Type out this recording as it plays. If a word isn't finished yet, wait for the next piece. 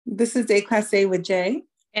This is Déclassé with Jay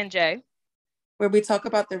and Jay, where we talk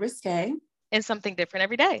about the risque and something different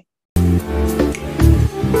every day.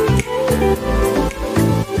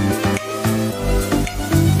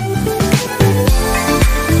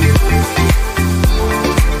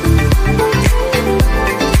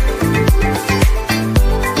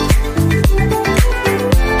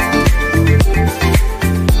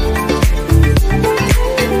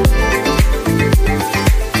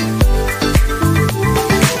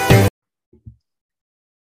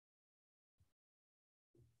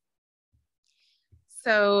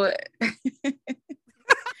 So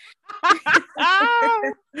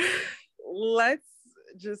let's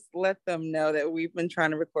just let them know that we've been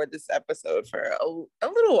trying to record this episode for a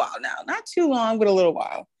little while now. Not too long, but a little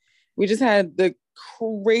while. We just had the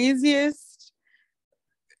craziest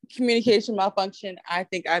communication malfunction I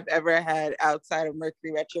think I've ever had outside of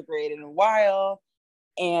Mercury retrograde in a while.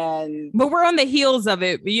 But we're on the heels of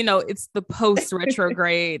it. You know, it's the post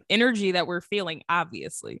retrograde energy that we're feeling,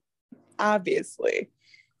 obviously.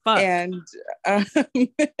 Fuck. And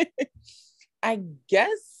I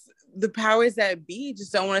guess the powers that be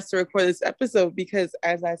just don't want us to record this episode because,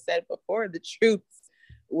 as I said before, the truth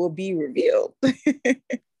will be revealed.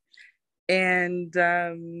 And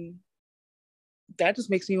that just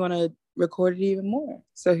makes me want to record it even more.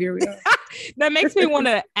 So here we are. That makes me want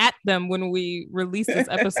to at them when we release this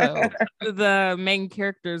episode. The main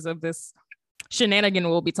characters of this shenanigan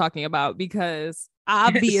we'll be talking about, because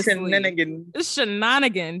obviously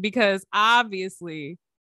shenanigan, because obviously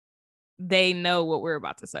they know what we're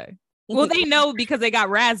about to say. Well, they know because they got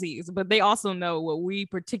Razzies, but they also know what we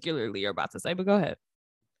particularly are about to say. But go ahead.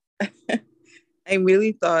 I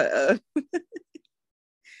really thought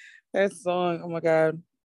that song, oh my God.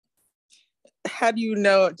 How do you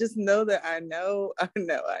know? Just know that I know.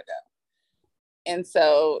 And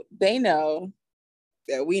so they know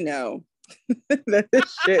that we know that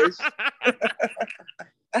this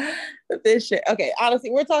shit. Okay, honestly,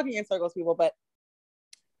 we're talking in circles, people, but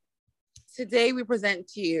today we present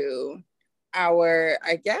to you our,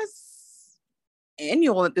 I guess,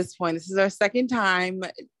 annual at this point. This is our second time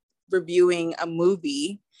reviewing a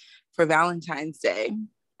movie for Valentine's Day.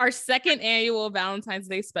 Our second annual Valentine's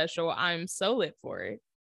Day special. I'm so lit for it.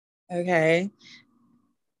 Okay.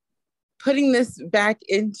 Putting this back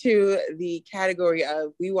into the category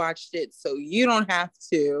of we watched it so you don't have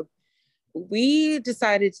to, we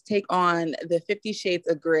decided to take on the 50 Shades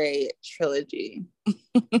of Grey trilogy.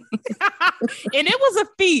 And it was a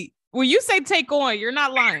feat. When you say take on, you're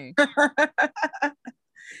not lying.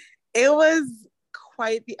 It was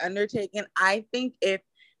quite the undertaking. I think if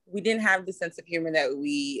we didn't have the sense of humor that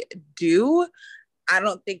we do, I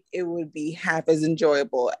don't think it would be half as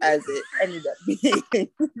enjoyable as it ended up being.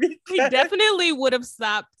 We definitely would have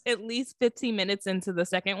stopped at least 15 minutes into the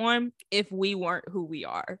second one if we weren't who we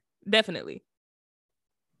are. Definitely.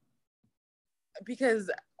 Because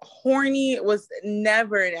horny was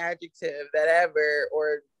never an adjective that ever,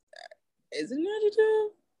 or is it an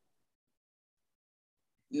adjective?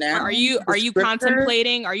 Now, are you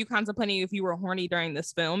contemplating if you were horny during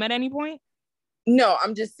this film at any point? No,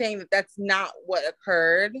 I'm just saying that that's not what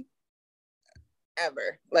occurred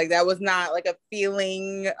ever. Like, that was not like a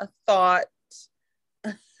feeling, a thought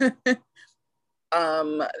that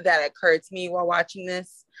occurred to me while watching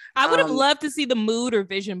this. I would have loved to see the mood or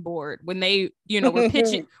vision board when they, were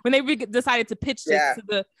pitching, when they decided to pitch this to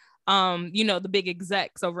the, the big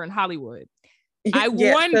execs over in Hollywood. I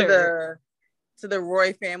wonder. To the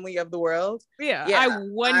Roy family of the world. Yeah. I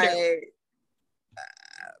wonder.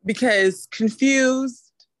 Because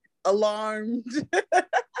confused, alarmed,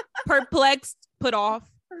 perplexed, put off.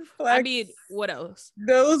 I mean, what else?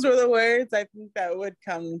 Those were the words I think that would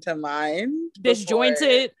come to mind.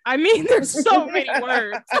 Disjointed. I mean, there's so many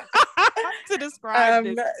words to describe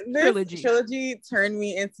this trilogy. This trilogy turned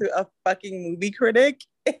me into a fucking movie critic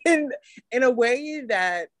in a way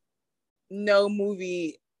that no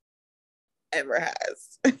movie ever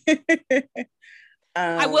has.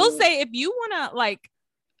 I will say, if you want to,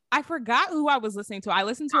 I forgot who I was listening to. I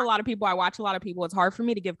listen to a lot of people. I watch a lot of people. It's hard for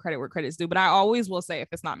me to give credit where credit's due, but I always will say if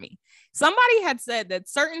it's not me. Somebody had said that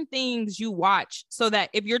certain things you watch so that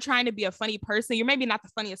if you're trying to be a funny person, you're maybe not the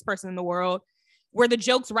funniest person in the world, where the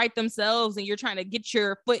jokes write themselves and you're trying to get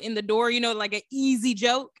your foot in the door, like an easy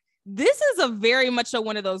joke. This is a very much so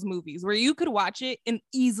one of those movies where you could watch it and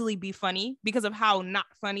easily be funny because of how not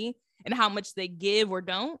funny and how much they give or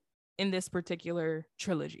don't in this particular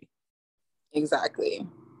trilogy. Exactly.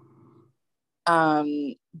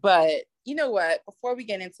 But you know what? Before we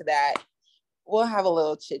get into that, we'll have a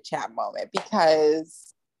little chit chat moment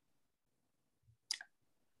because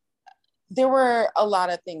there were a lot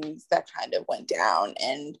of things that kind of went down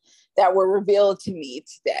and that were revealed to me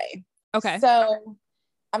today. Okay. So,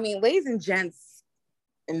 I mean, ladies and gents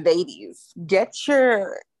and ladies, get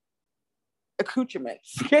your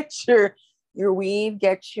accoutrements, get your weed,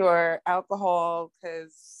 get your alcohol,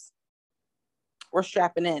 because we're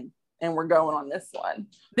strapping in and we're going on this one.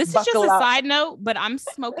 This is just a side note, but I'm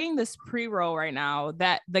smoking this pre-roll right now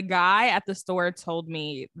that the guy at the store told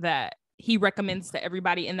me that he recommends to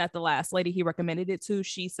everybody, and that the last lady he recommended it to,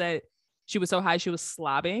 she said she was so high she was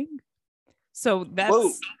slobbing. So that's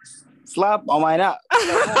whoa. Slob on mine up.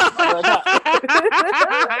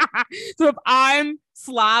 So if I'm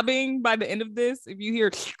slobbing by the end of this, if you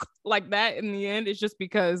hear like that in the end, it's just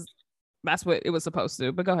because that's what it was supposed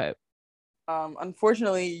to. But go ahead.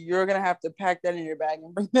 Unfortunately, you're gonna have to pack that in your bag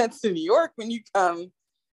and bring that to New York when you come.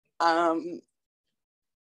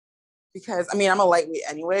 Because I mean, I'm a lightweight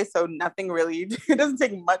anyway, so nothing really, it doesn't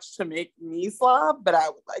take much to make me slob, but I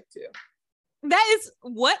would like to. That is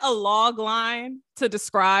what a log line to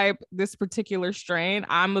describe this particular strain.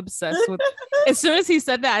 I'm obsessed with. As soon as he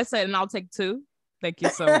said that, I said, and I'll take 2. Thank you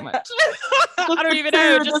so much. I don't even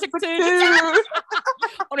know. Just took 2. I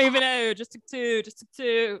don't even know. Just took 2. Just took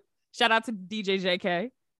 2. Shout out to DJ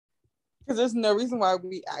JK. Because there's no reason why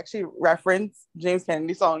we actually reference James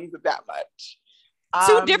Kennedy songs that much.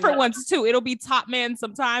 2 different ones too. It'll be Top Man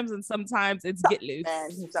sometimes, and sometimes it's Get Loose.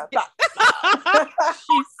 And he's top.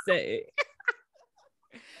 She said.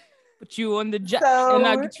 Put you on the jet and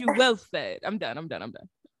I'll get you well fed. I'm done.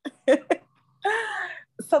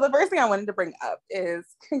 So the first thing I wanted to bring up is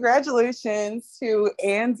congratulations to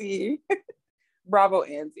Andy. Bravo,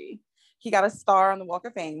 Andy. He got a star on the Walk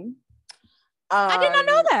of Fame. I did not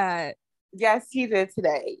know that. Yes, he did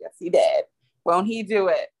today. Yes, he did. Won't he do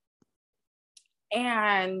it?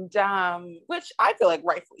 And which I feel like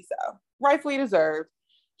rightfully so. Rightfully deserved.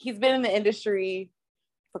 He's been in the industry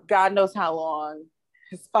for God knows how long.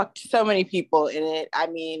 Has fucked so many people in it. I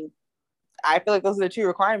mean, I feel like those are the 2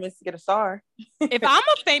 requirements to get a star. If I'm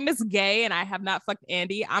a famous gay and I have not fucked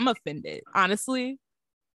Andy, I'm offended, honestly.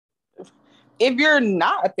 If you're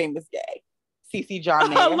not a famous gay, CC John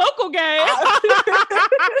Mayer. Local gay.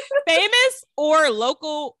 Famous or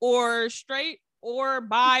local or straight or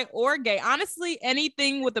bi or gay. Honestly,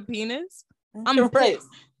 anything with a penis, I'm right. pissed.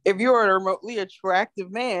 If you're a remotely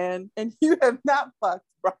attractive man and you have not fucked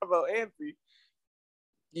Bravo Andy,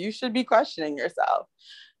 you should be questioning yourself.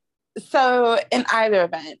 So in either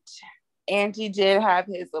event, Andy did have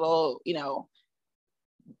his little,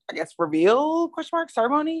 I guess reveal ?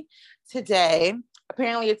 Ceremony today.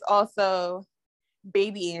 Apparently it's also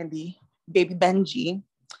baby Andy, baby Benji.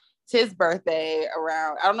 It's his birthday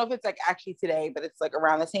around, I don't know if it's like actually today, but it's like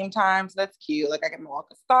around the same time. So that's cute. Like I can walk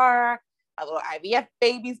a star, a little IVF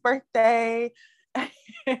baby's birthday.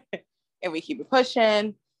 And we keep it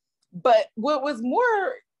pushing. But what was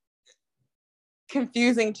more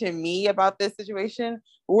confusing to me about this situation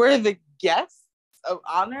were the guests of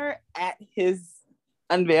honor at his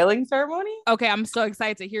unveiling ceremony. Okay, I'm so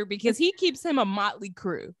excited to hear because he keeps him a motley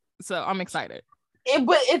crew. So I'm excited.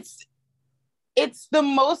 But it's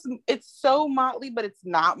so motley, but it's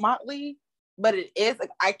not motley. But it is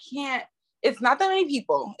like it's not that many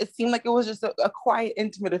people. It seemed like it was just a quiet,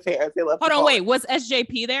 intimate affair. As they love. Hold on, wait. Was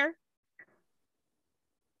SJP there?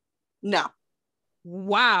 No.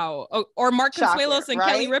 Wow. Or Mark Consuelos and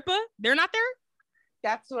right? Kelly Ripa? They're not there?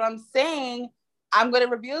 That's what I'm saying. I'm going to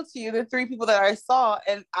reveal to you the 3 people that I saw,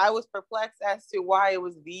 and I was perplexed as to why it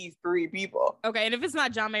was these 3 people. Okay, and if it's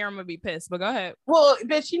not John Mayer, I'm going to be pissed, but go ahead. Well,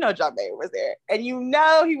 bitch, John Mayer was there. And he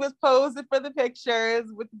was posing for the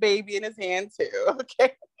pictures with the baby in his hand too,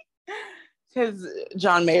 okay? Because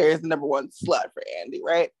John Mayer is the number 1 slut for Andy,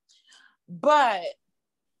 right? But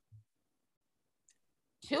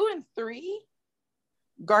 2 and 3,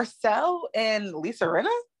 Garcelle and Lisa Rinna?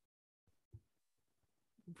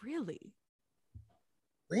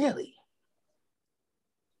 Really?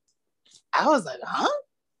 I was like, huh?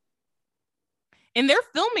 And they're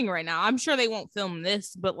filming right now. I'm sure they won't film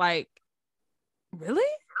this, but like, really?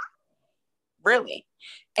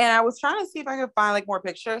 And I was trying to see if I could find like more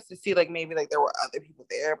pictures to see like maybe like there were other people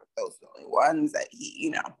there, but those are the only ones that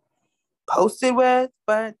he, posted with.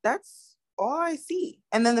 But that's all I see.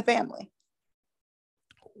 And then the family.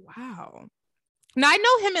 Wow. Now I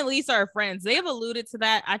know him and Lisa are friends. They have alluded to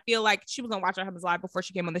that. I feel like she was on Watch What Happens Live before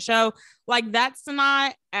she came on the show. Like that's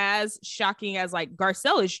not as shocking as like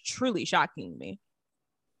Garcelle is truly shocking me.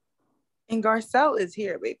 And Garcelle is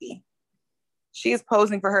here, baby. She is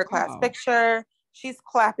posing for her class picture. She's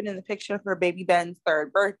clapping in the picture for baby Ben's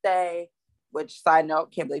 3rd birthday, which side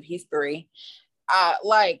note, can't believe he's 3.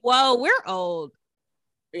 Well, we're old.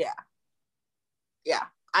 Yeah. Yeah,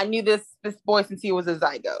 I knew this boy since he was a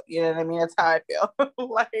zygote. You know what I mean? That's how I feel.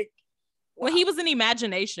 Like, wow. When he was an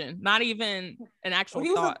imagination, not even an actual when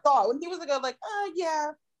he was thought. a thought, when he was like,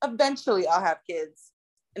 yeah, eventually I'll have kids.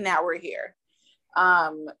 And now we're here.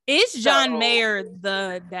 Is John Mayer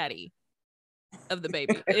the daddy of the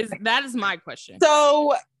baby? That is my question.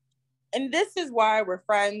 So, and this is why we're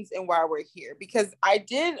friends and why we're here, because I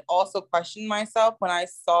did also question myself when I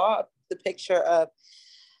saw the picture of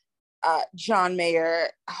John Mayer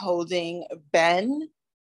holding Ben.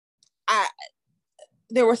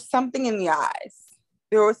 There was something in the eyes.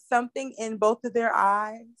 There was something in both of their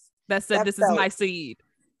eyes that said, "This is my seed."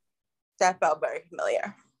 That felt very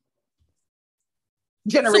familiar.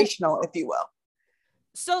 Generational, if you will.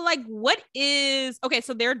 So, like, what is okay?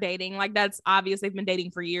 So they're dating. Like, that's obvious. They've been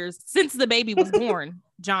dating for years since the baby was born.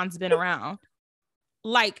 John's been around.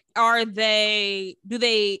 Like, do they,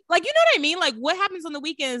 like, you know what I mean? Like, what happens on the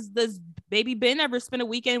weekends? Does baby Ben ever spend a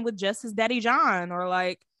weekend with just his daddy John? Or,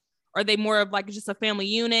 like, are they more of, like, just a family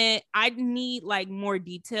unit? I need, like, more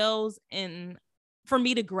details and for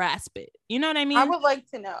me to grasp it. You know what I mean? I would like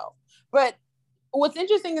to know. But what's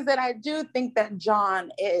interesting is that I do think that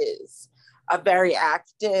John is a very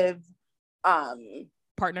active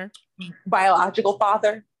partner, biological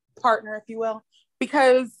partner, if you will.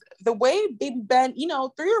 Because the way baby Ben,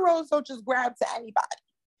 3-year-olds don't just grab to anybody.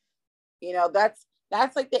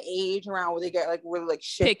 That's like the age around where they get like really like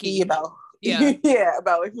shifty picky about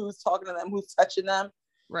about like who's talking to them, who's touching them.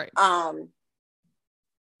 Right.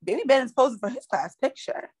 Baby Ben is posing for his class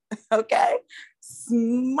picture. Okay.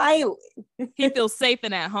 Smiling. He feels safe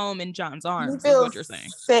and at home in John's arms, is what you're saying.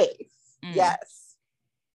 Safe. Yes.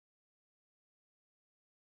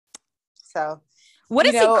 So what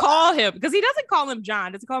does he call him? Because he doesn't call him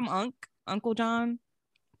John. Does he call him Uncle John?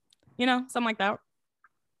 Something like that.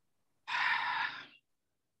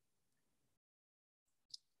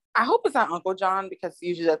 I hope it's not Uncle John, because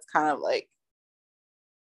usually that's kind of like,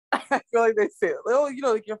 I feel like they say, oh,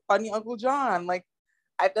 like you're funny Uncle John. Like,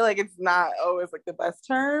 I feel like it's not always like the best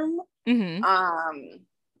term. Mm-hmm.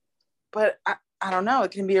 But I don't know.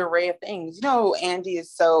 It can be an array of things. Andy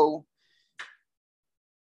is so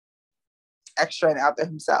extra and out there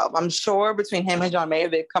himself. I'm sure between him and John Mayer,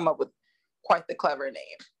 they've come up with quite the clever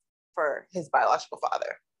name for his biological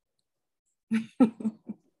father.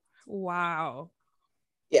 Wow.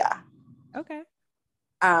 Yeah. Okay.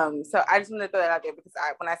 So I just wanted to throw that out there, because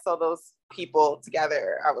when I saw those people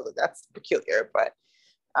together, I was like, that's peculiar. But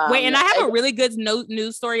wait, and I have a really good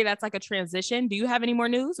news story that's like a transition. Do you have any more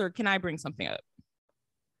news, or can I bring something up?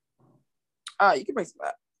 You can bring something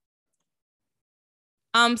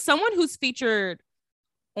up. Someone who's featured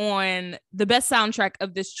on the best soundtrack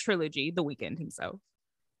of this trilogy, The Weeknd himself,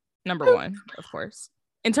 number one, of course,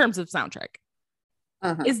 in terms of soundtrack,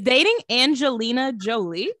 is dating Angelina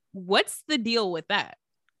Jolie. What's the deal with that?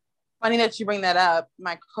 Funny that you bring that up.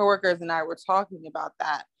 My coworkers and I were talking about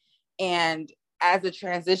that. And as a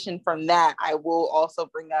transition from that, I will also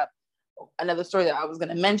bring up another story that I was going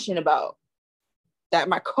to mention about that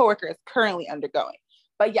my coworker is currently undergoing.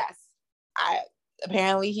 But yes,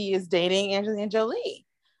 apparently he is dating Angelina Jolie.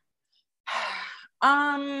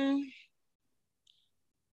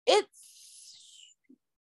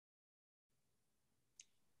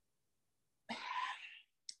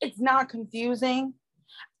 It's not confusing.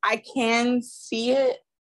 I can see it,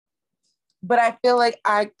 but I feel like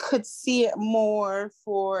I could see it more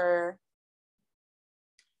for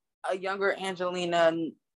a younger Angelina,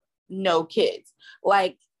 no kids.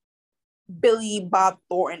 Like Billy Bob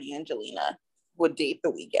Thornton Angelina would date The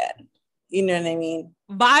Weeknd. You know what I mean?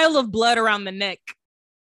 Vial of blood around the neck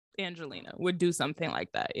Angelina would do something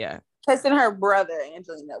like that, yeah. Kissing her brother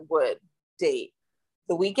Angelina would date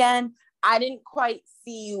The Weeknd. I didn't quite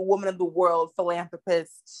see woman of the world,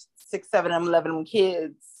 philanthropist, 6, 7, 11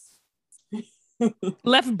 kids.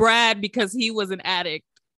 Left Brad because he was an addict.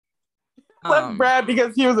 Left Brad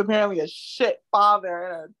because he was apparently a shit father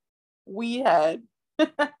and a weed head.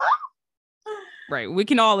 Right. We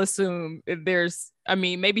can all assume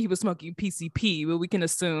maybe he was smoking PCP, but we can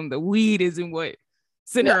assume the weed isn't what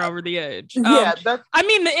sent her over the edge.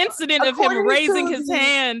 The incident of him raising his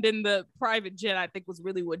hand in the private jet, I think, was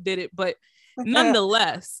really what did it. But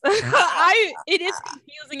nonetheless, it is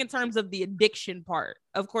confusing in terms of the addiction part.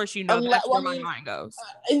 Of course, that's where my mind goes.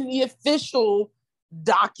 In the official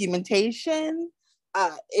documentation,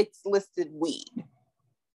 it's listed weed.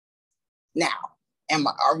 Now,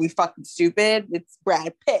 are we fucking stupid? It's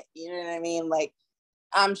Brad Pitt. You know what I mean? Like,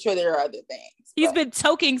 I'm sure there are other things. He's been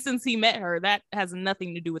toking since he met her. That has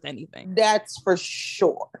nothing to do with anything. That's for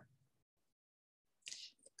sure.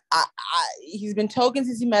 He's been toking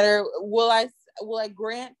since he met her. will I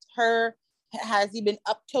grant her, has he been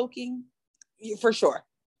up-toking? For sure.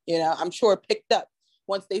 You know, I'm sure it picked up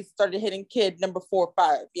once they started hitting kid number 4 or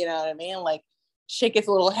 5. You know what I mean? Like, shit gets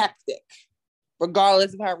a little hectic,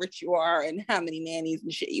 regardless of how rich you are and how many nannies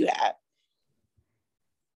and shit you have.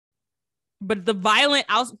 But the violent,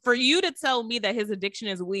 for you to tell me that his addiction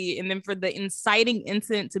is weed, and then for the inciting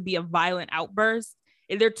incident to be a violent outburst,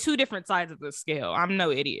 they're two different sides of the scale. I'm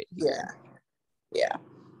no idiot here. Yeah.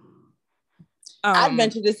 I'd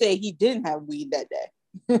venture to say he didn't have weed that day.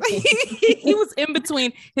 He was in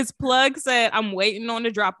between. His plug said, "I'm waiting on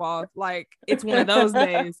the drop off." Like, it's one of those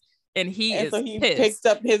days. And so he pissed. Picked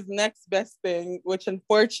up his next best thing, which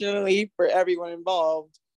unfortunately for everyone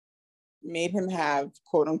involved made him have,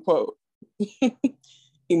 quote unquote,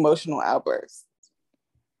 emotional outbursts.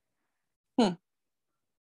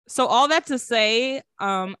 So all that to say,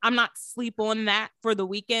 I'm not sleep on that for the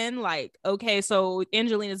weekend. Like, okay, so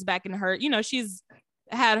Angelina's back in her, she's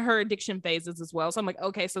had her addiction phases as well. So I'm like,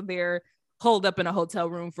 okay, so they're holed up in a hotel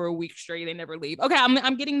room for a week straight. They never leave. Okay,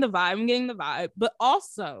 I'm getting the vibe. But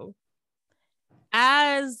also,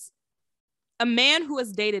 as a man who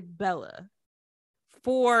has dated Bella,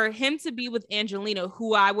 for him to be with Angelina,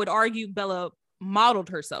 who I would argue Bella modeled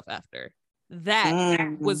herself after,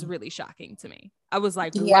 that was really shocking to me. I was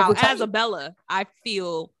like, wow, as a Bella, I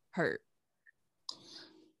feel hurt.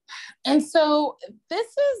 And so this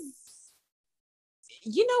is,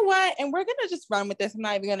 you know what? And we're going to just run with this. I'm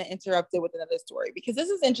not even going to interrupt it with another story, because this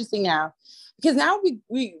is interesting now. Because now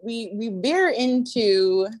we veer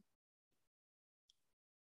into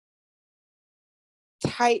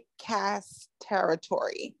typecast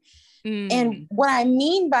territory. And what I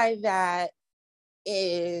mean by that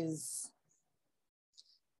is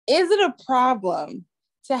it a problem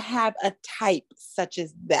to have a type such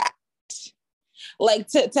as that? Like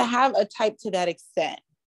to have a type to that extent?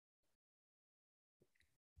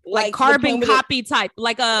 Like carbon copy type,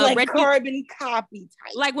 like carbon copy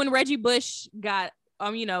type. Like when Reggie Bush got,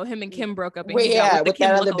 him and Kim broke up. And with that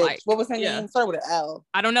Kim other bitch. What was her name? Started with an L.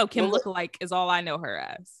 I don't know. Kim lookalike is all I know her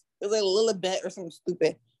as. It was like Lilibet or something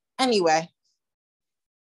stupid. Anyway.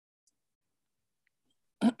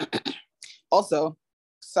 Also,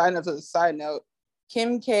 side note,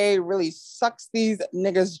 Kim K really sucks these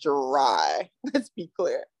niggas dry. Let's be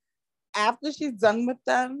clear. After she's done with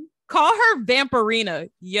them, call her Vampirina.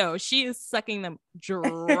 Yo, she is sucking them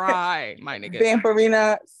dry, my nigga.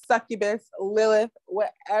 Vampirina, succubus, Lilith,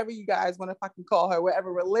 whatever you guys want to fucking call her,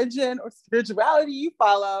 whatever religion or spirituality you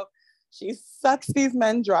follow, she sucks these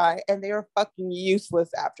men dry, and they are fucking useless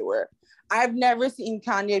afterward. I've never seen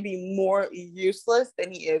Kanye be more useless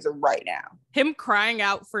than he is right now. Him crying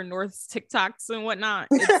out for North's TikToks and whatnot,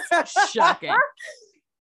 it's shocking.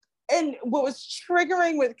 And what was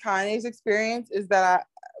triggering with Kanye's experience is that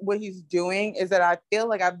what he's doing is that I feel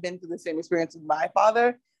like I've been through the same experience with my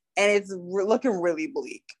father, and it's looking really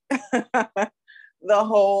bleak. The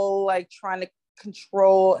whole like trying to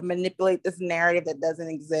control and manipulate this narrative that doesn't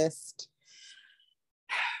exist.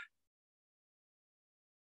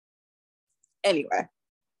 Anyway,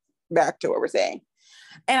 back to what we're saying.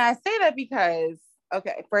 And I say that because,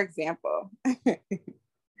 okay, for example,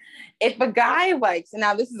 if a guy likes, and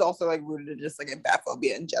now this is also like rooted in just like a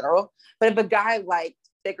baphobia in general, but if a guy liked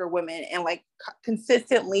thicker women and like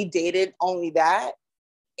consistently dated only that,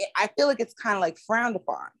 I feel like it's kind of like frowned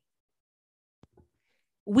upon.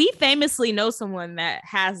 We famously know someone that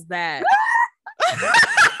has that.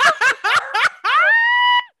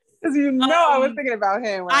 Because I was thinking about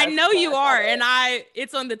him. I know you are, and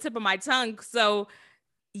it's on the tip of my tongue. So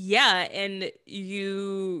yeah, and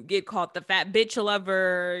you get called the fat bitch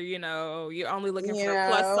lover, you're only looking for a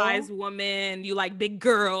plus size woman, you like big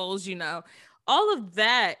girls, all of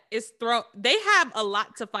that is thrown. They have a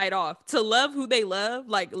lot to fight off to love who they love.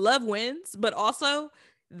 Like, love wins, but also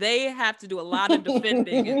they have to do a lot of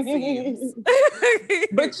defending, it seems.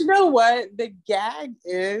 But you know what? The gag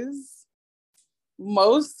is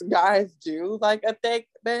most guys do like a thick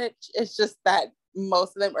bitch. It's just that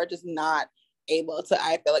most of them are just not able to,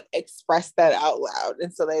 I feel like, express that out loud.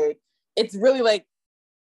 And so it's really like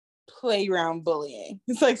playground bullying.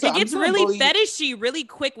 It's like, so it gets really fetishy really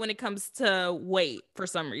quick when it comes to weight for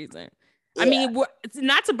some reason. Yeah. I mean, it's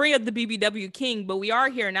not to bring up the BBW King, but we are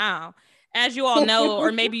here now. As you all know,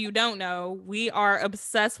 or maybe you don't know, we are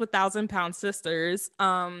obsessed with 1,000-Pound Sisters,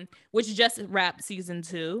 which just wrapped season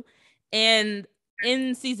 2. And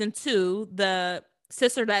in season 2, the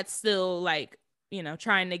sister that's still like,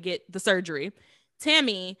 trying to get the surgery,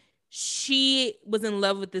 Tammy, she was in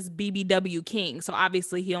love with this BBW King. So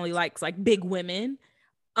obviously he only likes like big women.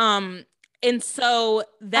 And so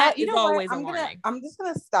that you is know what? always alarming. I'm just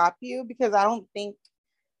gonna stop you because I don't think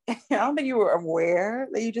you were aware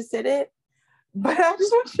that you just did it. But I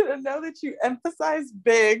just want you to know that you emphasize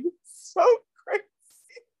big so crazy.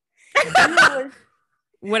 Like,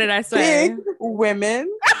 what did I say? Big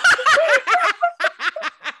women.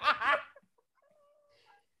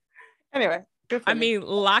 Anyway. I mean,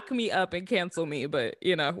 lock me up and cancel me, but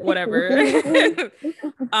you know, whatever.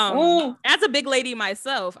 As a big lady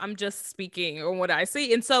myself, I'm just speaking on what I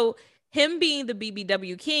see. And so him being the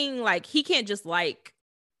BBW king, like he can't just like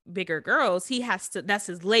bigger girls. He has to, that's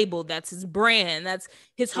his label, that's his brand, that's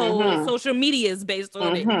his whole social media is based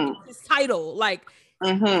on it. His title. Like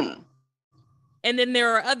and then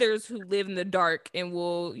there are others who live in the dark and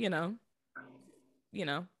will, you know,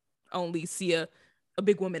 only see a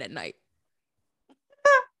big woman at night.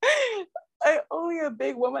 Only a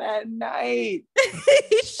big woman at night.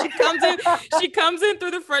 she comes in through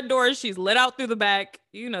the front door, she's let out through the back.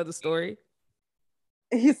 You know the story.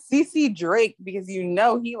 He's CC Drake because you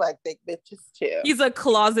know he like big bitches too. He's a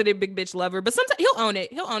closeted big bitch lover, but sometimes he'll own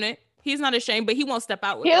it. He's not ashamed, but he won't step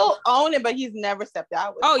out with it. He'll own it, but he's never stepped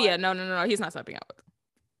out with it. Oh yeah, no. He's not stepping out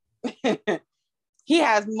with it. He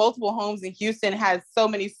has multiple homes in Houston, has so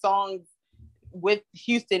many songs with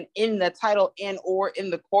Houston in the title and or in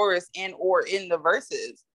the chorus and or in the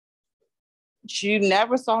verses. You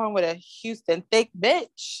never saw him with a Houston thick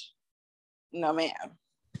bitch. No, ma'am.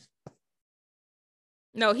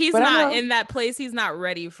 No, he's not in that place. He's not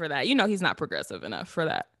ready for that. You know, he's not progressive enough for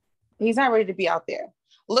that. He's not ready to be out there.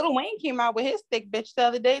 Lil Wayne came out with his thick bitch the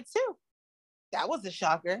other day too. That was a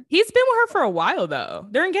shocker. He's been with her for a while though.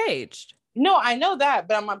 They're engaged. No, I know that,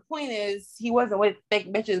 but my point is he wasn't with thick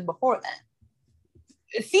bitches before then.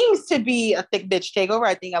 It seems to be a thick bitch takeover.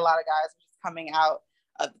 I think a lot of guys are just coming out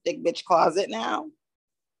of the thick bitch closet now.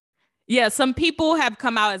 Yeah, some people have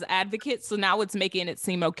come out as advocates, so now it's making it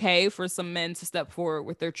seem okay for some men to step forward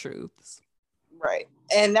with their truths. Right.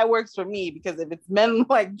 And that works for me because if it's men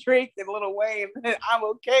like Drake and Lil Wayne, then I'm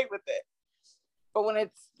okay with it. But when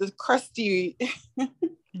it's the crusty...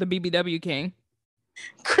 the BBW king.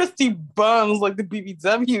 Crusty bums like the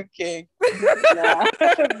BBW king. Nah,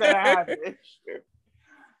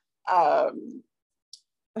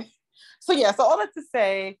 so yeah, so all that to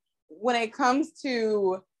say, when it comes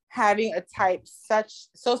to having a type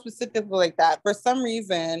so specifically like that, for some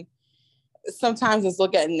reason, sometimes it's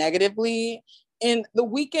looked at negatively. In the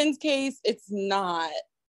Weeknd's case, it's not,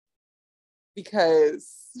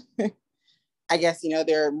 because I guess, you know,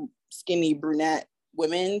 they're skinny brunette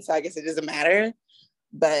women, so I guess it doesn't matter.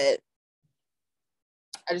 But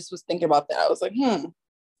I just was thinking about that. I was like,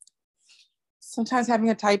 sometimes having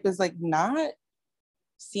a type is like not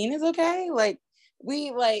seen as okay. Like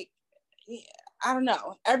I don't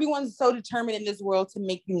know. Everyone's so determined in this world to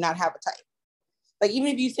make you not have a type. Like, even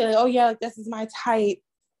if you say, like, oh yeah, like, this is my type,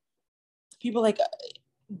 people like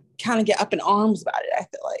kind of get up in arms about it, I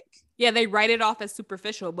feel like. Yeah, they write it off as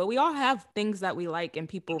superficial, but we all have things that we like in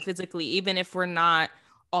people physically, even if we're not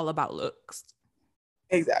all about looks.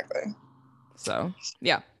 Exactly. So,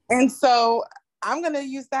 yeah. And so I'm going to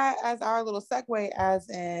use that as our little segue, as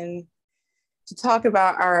in to talk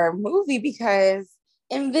about our movie, because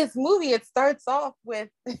in this movie, it starts off with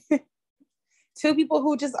two people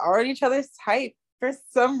who just aren't each other's type for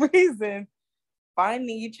some reason,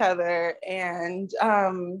 finding each other and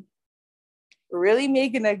really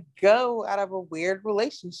making a go out of a weird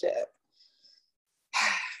relationship.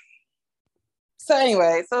 So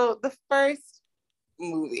anyway, so the first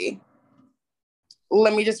movie,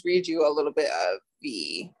 let me just read you a little bit of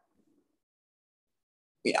the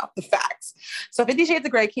facts. So 50 Shades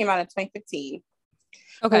of Grey came out in 2015.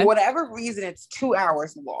 Okay. For whatever reason, it's 2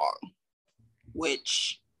 hours long,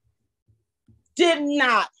 which did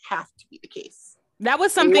not have to be the case. That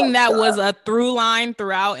was something that was a through line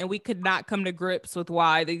throughout, and we could not come to grips with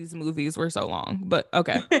why these movies were so long. But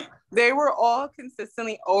okay. They were all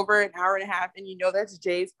consistently over an hour and a half, and you know that's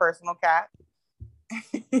Jay's personal cat.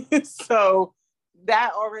 So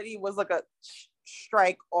that already was like a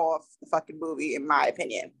strike off the fucking movie, in my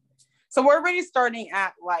opinion. So we're already starting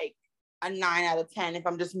at like a 9 out of 10 if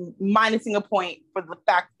I'm just minusing a point for the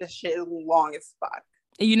fact that this shit is long as fuck.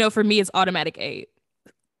 And you know, for me, it's automatic 8.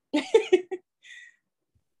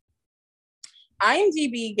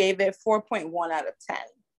 IMDb gave it 4.1 out of 10.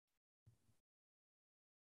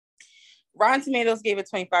 Rotten Tomatoes gave it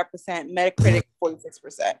 25%. Metacritic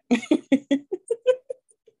 46%.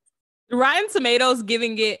 Rotten Tomatoes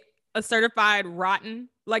giving it a certified rotten,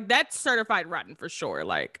 like that's certified rotten for sure.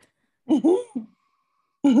 Like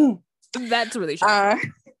that's really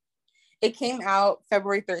shocking. It came out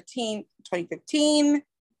February 13th, 2015.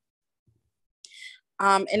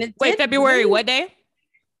 And it Wait, did February what day?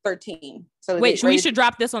 13. So wait, we should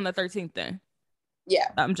drop this on the 13th then. Yeah,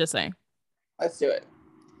 I'm just saying. Let's do it.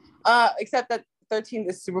 Except that 13th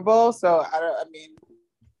is Super Bowl, so I mean,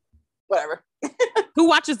 whatever. Who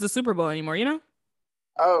watches the Super Bowl anymore? You know?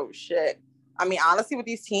 Oh shit. I mean, honestly, with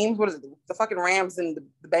these teams, what is it? The fucking Rams and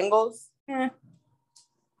the Bengals.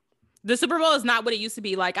 The Super Bowl is not what it used to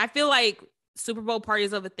be. Like, I feel like Super Bowl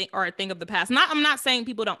parties are a thing of the past. I'm not saying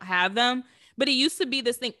people don't have them, but it used to be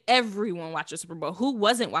this thing. Everyone watched the Super Bowl. Who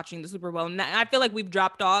wasn't watching the Super Bowl? And I feel like we've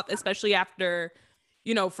dropped off, especially after,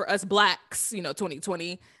 for us Blacks,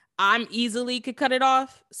 2020. I'm easily could cut it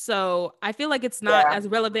off. So I feel like it's not as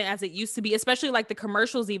relevant as it used to be, especially like the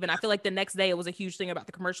commercials even. I feel like the next day it was a huge thing about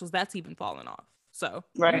the commercials. That's even fallen off. So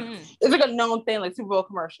right. It's like a known thing, like Super Bowl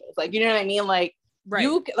commercials. Like, you know what I mean? Like, right.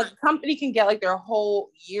 A company can get like their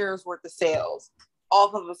whole year's worth of sales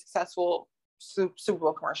off of a successful Super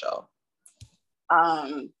Bowl commercial.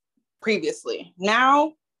 Previously.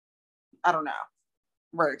 Now, I don't know.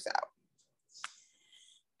 Works out.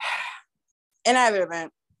 In either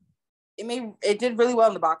event, it did really well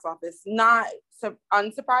in the box office. Not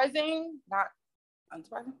surprising,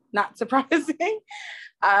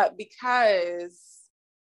 because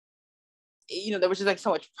there was just like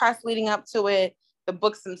so much press leading up to it. The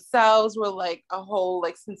books themselves were like a whole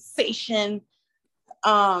like sensation.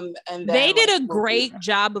 And then, they did a great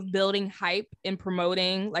job of building hype and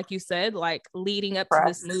promoting, like you said, like leading up to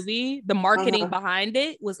this movie. The marketing behind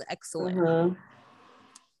it was excellent.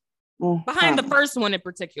 Behind the first one in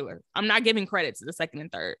particular. I'm not giving credit to the second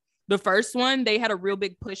and third. The first one, they had a real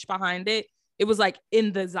big push behind it. It was like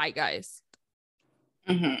in the zeitgeist.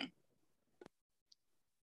 And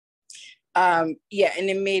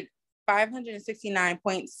it made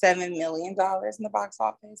 $569.7 million in the box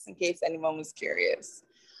office, in case anyone was curious.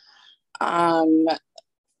 What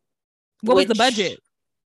was the budget?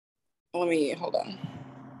 Hold on.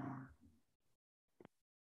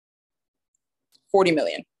 40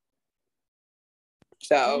 million.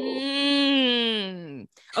 So okay,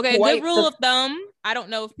 a good rule of thumb. I don't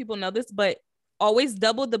know if people know this, but always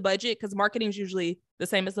double the budget, because marketing is usually the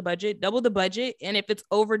same as the budget. Double the budget, and if it's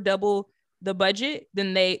over double the budget,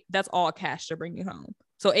 then that's all cash to bring you home.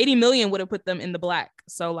 So 80 million would have put them in the black.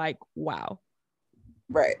 So like, wow.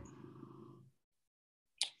 Right.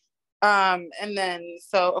 And then,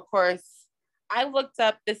 so of course, I looked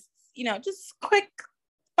up this, just quick,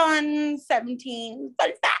 fun 17 fun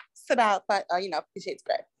facts about, Fifty Shades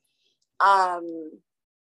Grey.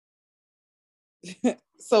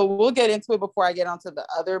 So we'll get into it before I get onto the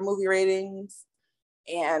other movie ratings,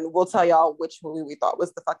 and we'll tell y'all which movie we thought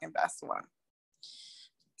was the fucking best one.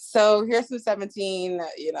 So here's some 17,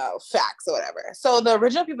 facts or whatever. So the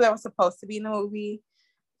original people that were supposed to be in the movie,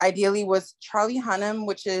 ideally, was Charlie Hunnam,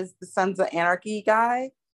 which is the Sons of Anarchy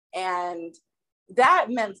guy. And that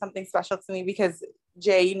meant something special to me because,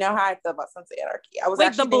 Jay, you know how I feel about Sons of Anarchy. I was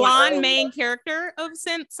the blonde main character of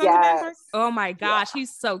Sons of Anarchy? Oh my gosh,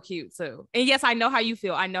 he's so cute too. And yes, I know how you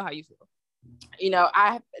feel.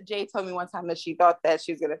 Jay told me one time that she thought that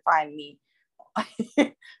she was going to find me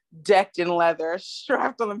decked in leather,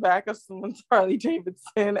 strapped on the back of someone's Harley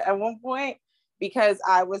Davidson at one point, because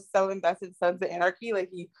I was so invested in Sons of Anarchy, like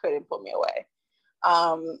he couldn't pull me away.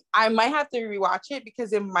 I might have to rewatch it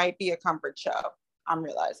because it might be a comfort show, I'm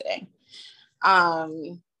realizing.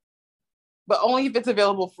 But only if it's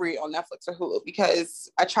available free on Netflix or Hulu,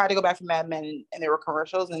 because I tried to go back to Mad Men and there were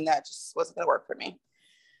commercials and that just wasn't going to work for me.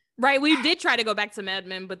 Right. We did try to go back to Mad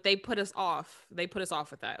Men, but they put us off. With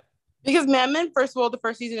that. Because Mad Men, first of all, the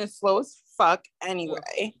first season is slow as fuck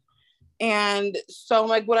anyway. And so,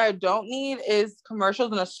 like, what I don't need is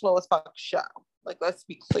commercials and a slow as fuck show. Like, let's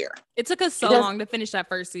be clear. It took us so long to finish that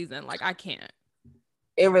first season. Like, I can't.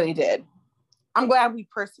 It really did. I'm glad we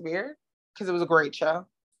persevered because it was a great show,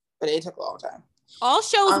 but it took a long time. All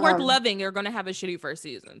shows worth loving are going to have a shitty first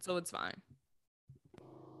season, so it's fine.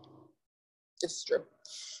 It's true.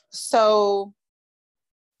 So,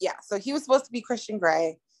 yeah. So he was supposed to be Christian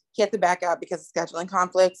Grey. He had to back out because of scheduling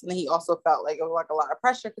conflicts, and then he also felt like it was like a lot of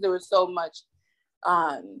pressure because there was so much,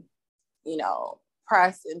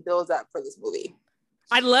 press and builds up for this movie.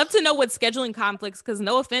 I'd love to know what scheduling conflicts, because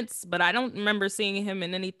no offense, but I don't remember seeing him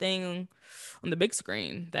in anything on the big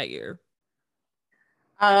screen that year.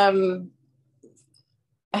 Well,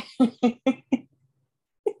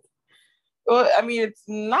 I mean, it's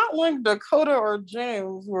not like Dakota or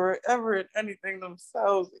James were ever in anything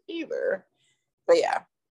themselves either. But yeah.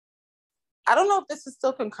 I don't know if this is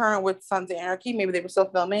still concurrent with Sons of Anarchy. Maybe they were still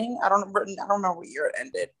filming. I don't remember what year it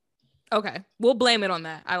ended. Okay. We'll blame it on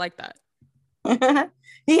that. I like that.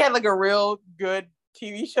 He had like a real good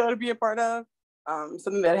TV show to be a part of.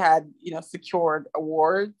 something that had, secured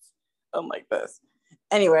awards, unlike this.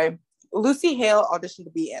 Anyway, Lucy Hale auditioned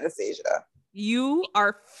to be Anastasia. You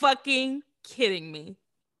are fucking kidding me.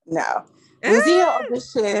 No. Lucy Hale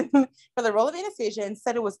auditioned for the role of Anastasia and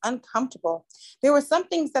said it was uncomfortable. There were some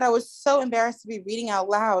things that I was so embarrassed to be reading out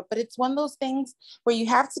loud, but it's one of those things where you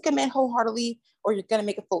have to commit wholeheartedly or you're going to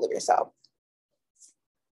make a fool of yourself.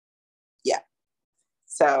 Yeah.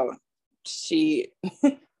 So she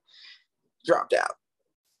dropped out.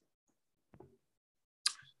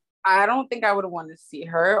 I don't think I would have wanted to see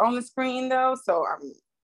her on the screen though, so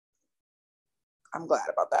I'm glad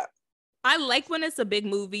about that. I like when it's a big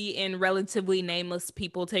movie and relatively nameless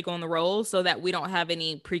people take on the role so that we don't have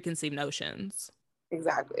any preconceived notions.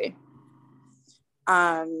 Exactly.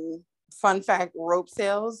 Fun fact, rope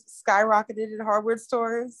sales skyrocketed at hardware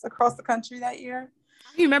stores across the country that year.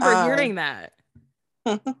 I remember hearing that.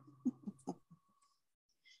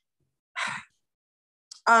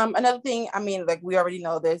 Another thing, I mean, like we already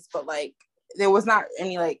know this, but like there was not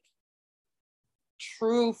any like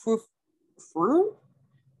true full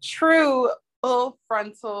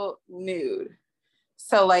frontal nude.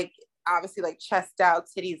 So like obviously like chest out,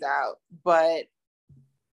 titties out, but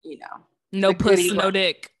no puss, no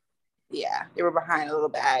dick. Yeah, they were behind a little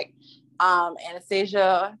bag.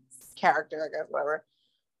 Anastasia's character, I guess, whatever,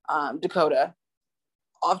 Dakota,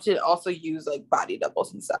 often also use like body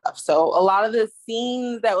doubles and stuff. So a lot of the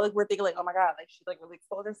scenes that like we're thinking like, oh my god, like she like really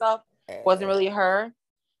exposed herself, wasn't really her.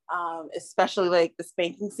 Especially like the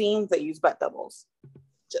spanking scenes that use butt doubles.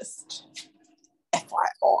 Just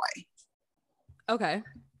FYI. Okay.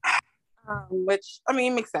 Which I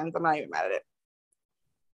mean makes sense. I'm not even mad at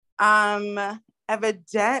it.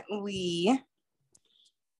 Evidently,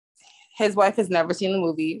 his wife has never seen the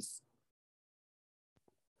movies.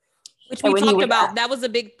 Which we talked about. That was a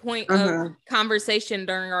big point of conversation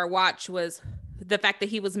during our watch, was the fact that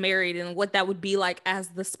he was married and what that would be like as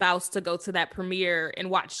the spouse to go to that premiere and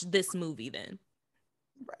watch this movie then.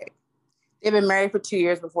 Right. They've been married for 2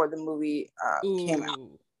 years before the movie came out.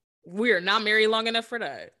 We're not married long enough for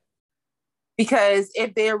that. Because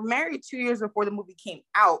if they're married 2 years before the movie came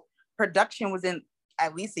out, production was in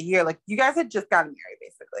at least a year. Like you guys had just gotten married,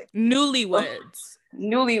 basically. Newlyweds.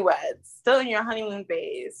 Newlyweds. Still in your honeymoon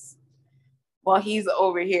phase. While he's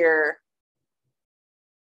over here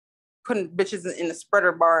putting bitches in the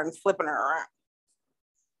spreader bar and flipping her around.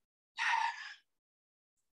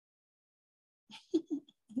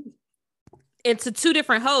 It's a two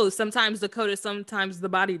different hoes. Sometimes Dakota, sometimes the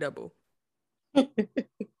body double. I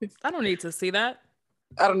don't need to see that.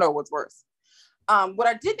 I don't know what's worse. What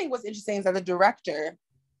I did think was interesting is that the director,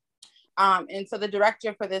 and so the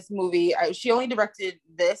director for this movie, she only directed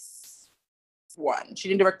this one. She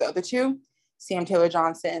didn't direct the other two. Sam Taylor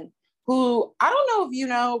Johnson, who I don't know if you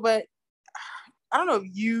know, but I don't know if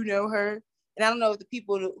you know her, and I don't know if the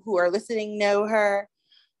people who are listening know her.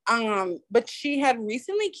 But she had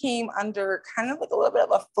recently came under kind of like a little bit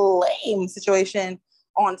of a flame situation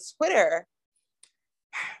on Twitter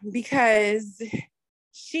because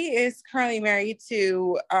she is currently married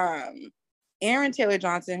to Aaron Taylor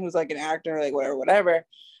Johnson, who's like an actor, like whatever.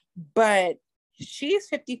 But she's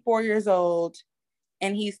 54 years old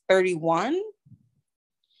and he's 31.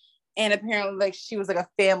 And apparently like she was like a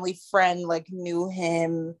family friend, like knew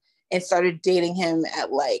him and started dating him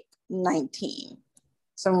at like 19.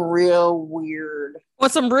 Some real weird. Well,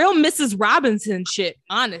 some real Mrs. Robinson shit,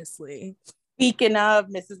 honestly. Speaking of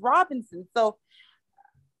Mrs. Robinson. So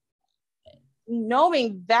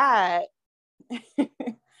knowing that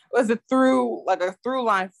was a through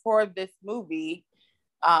line for this movie,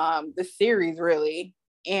 the series really,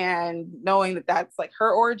 and knowing that that's like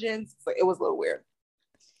her origins, it was a little weird.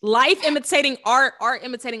 Life imitating art, art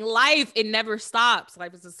imitating life. It never stops.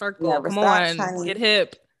 Life is a circle. Come on, honey. Get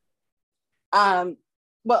hip.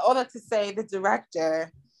 But all that to say, the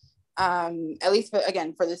director, at least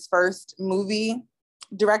for this first movie,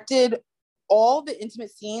 directed all the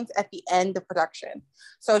intimate scenes at the end of production.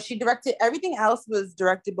 So she directed everything else was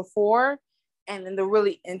directed before, and then the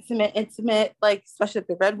really intimate, like especially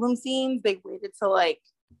the bedroom scenes, they waited till like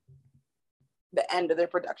the end of their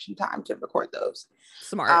production time to record those.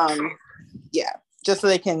 Smart. Yeah, just so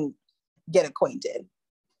they can get acquainted.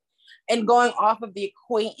 And going off of the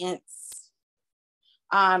acquaintance,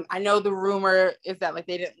 I know the rumor is that like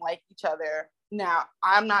they didn't like each other. Now,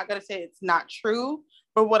 I'm not gonna say it's not true,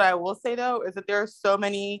 but what I will say though is that there are so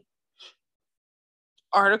many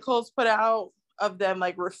articles put out of them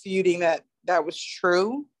like refuting that was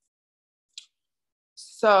true.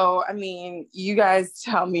 So, I mean, you guys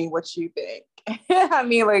tell me what you think. I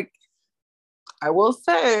mean, like, I will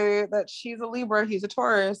say that she's a Libra, he's a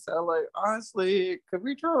Taurus. So like honestly, it could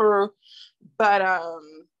be true. But I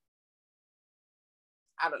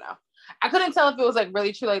don't know. I couldn't tell if it was like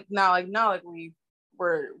really true, like no, like we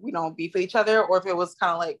don't beef with each other, or if it was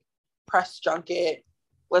kind of like press junket.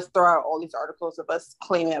 Let's throw out all these articles of us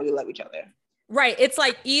claiming that we love each other. Right. It's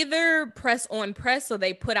like either press on press, so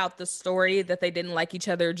they put out the story that they didn't like each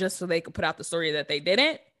other just so they could put out the story that they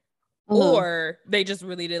didn't, or they just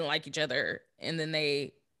really didn't like each other. And then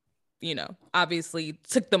they, obviously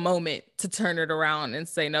took the moment to turn it around and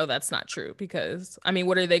say, no, that's not true. Because, I mean,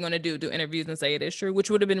 what are they going to do? Do interviews and say it is true, which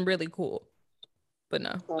would have been really cool. But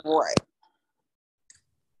no. Right.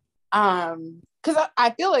 Because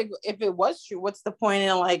I feel like if it was true, what's the point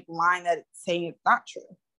in like lying that it's saying it's not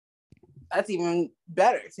true? That's even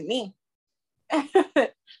better to me.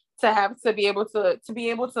 to be able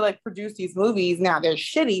to like produce these movies. Now they're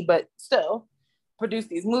shitty, but still produce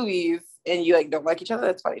these movies and you like don't like each other.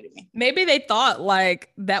 That's funny to me. Maybe they thought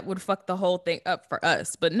like that would fuck the whole thing up for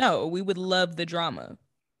us, but no, we would love the drama.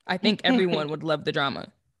 I think everyone would love the drama.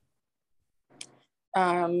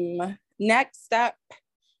 Next up,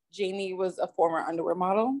 Jamie was a former underwear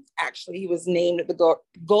model. Actually, he was named the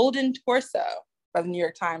Golden Torso by the New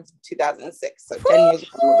York Times in 2006. So 10 years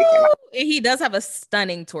before the movie came out. He does have a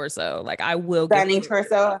stunning torso. Like I will stunning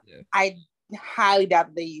torso. I highly doubt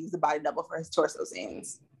that they use the body double for his torso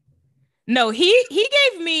scenes. No, he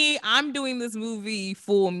gave me I'm doing this movie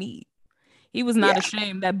full meat. He was not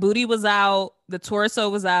ashamed. That booty was out, the torso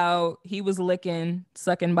was out, he was licking,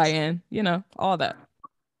 sucking by in, all that.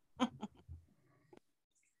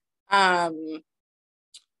 And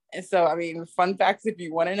so, I mean, fun facts, if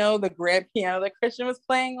you want to know, the grand piano that Christian was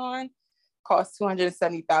playing on cost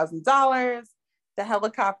 $270,000. The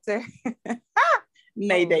helicopter,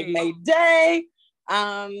 Mayday. It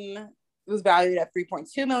was valued at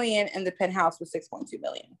 $3.2 million, and the penthouse was $6.2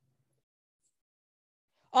 million.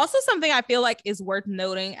 Also, something I feel like is worth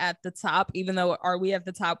noting at the top, even though we at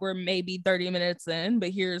the top, we're maybe 30 minutes in,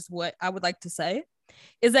 but here's what I would like to say,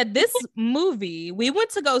 is that this movie, we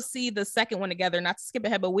went to go see the second one together, not to skip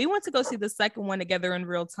ahead, but we went to go see the second one together in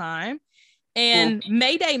real time. And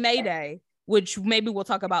Mayday, which maybe we'll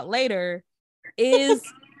talk about later, is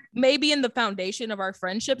maybe in the foundation of our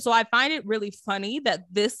friendship. So I find it really funny that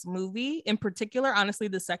this movie in particular, honestly,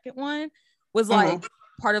 the second one was like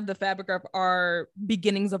part of the fabric of our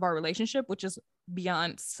beginnings of our relationship, which is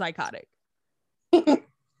beyond psychotic.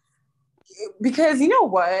 Because you know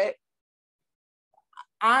what?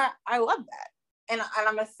 I love that. And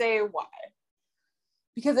I'm going to say why.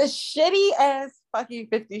 Because as shitty as fucking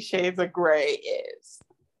 50 Shades of Grey is.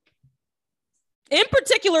 In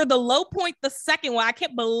particular, the low point, the second one, I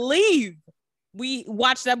can't believe we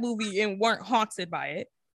watched that movie and weren't haunted by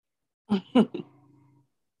it.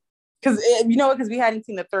 Because we hadn't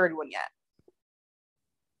seen the third one yet.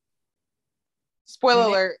 Spoiler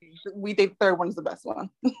alert, we think the third one is the best one.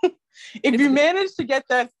 If you manage to get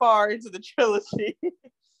that far into the trilogy,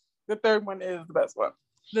 the third one is the best one.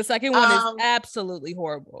 The second one is absolutely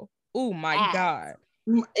horrible. Oh my God.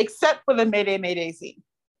 Except for the Mayday scene.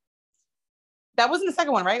 That wasn't the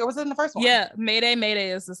second one, right? Or was it in the first one? Yeah, Mayday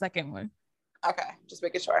is the second one. Okay, just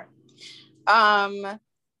making sure.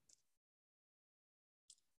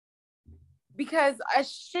 Because as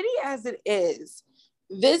shitty as it is,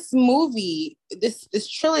 this movie, this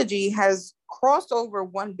trilogy has crossed over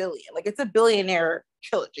 1 billion. Like it's a billionaire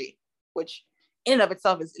trilogy, which in and of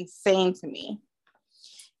itself is insane to me.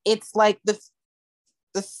 It's like the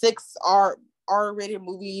sixth R-rated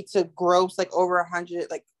movie to gross like over 100,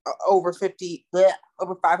 like over 50,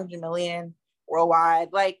 over 500 million worldwide.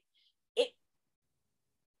 Like it,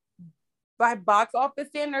 by box office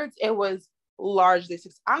standards, it was largely,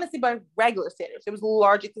 honestly, by regular standards, it was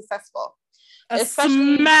largely successful.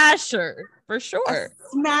 Especially smasher, for sure. A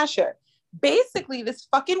smasher. Basically, this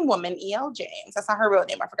fucking woman, E.L. James, that's not her real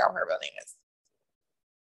name. I forgot what her real name is.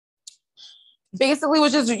 Basically,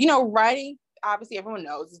 was just, writing. Obviously, everyone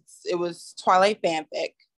knows it was Twilight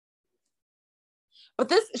fanfic. But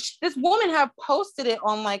this woman have posted it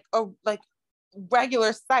on like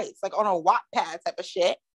regular sites, like on a Wattpad type of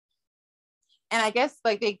shit. And I guess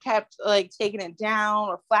like they kept like taking it down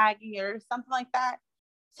or flagging it or something like that.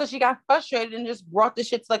 So she got frustrated and just brought the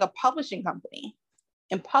shit to like a publishing company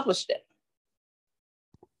and published it.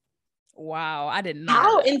 Wow, I did not.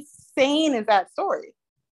 How insane is that story?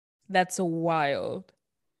 That's wild.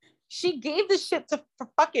 She gave the shit for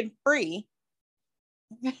fucking free.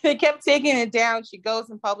 They kept taking it down. She goes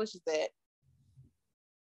and publishes it.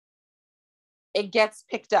 It gets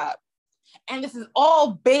picked up. And this is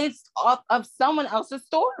all based off of someone else's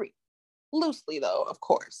story. Loosely, though, of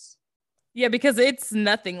course. Yeah, because it's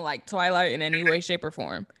nothing like Twilight in any way, shape, or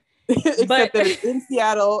form. Except But that it's in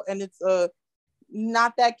Seattle and it's a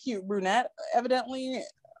not that cute brunette, evidently.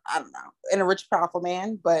 I don't know, and a rich, powerful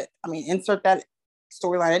man. But I mean, insert that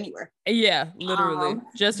storyline anywhere. yeah, literally, Um,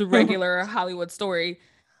 just a regular Hollywood story.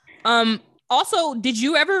 Um, Also,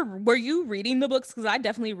 were you reading the books? Because I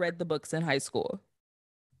definitely read the books in high school.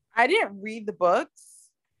 I didn't read the books.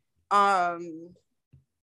 Um,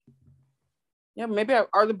 yeah, maybe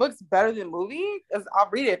are the books better than movie? Because I'll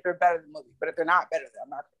read it if they're better than movie, but if they're not better, then I'm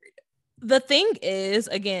not gonna read it. The thing is,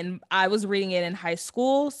 again, I was reading it in high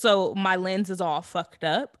school, so my lens is all fucked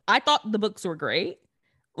up. I thought the books were great.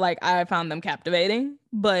 Like I found them captivating,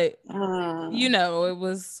 but it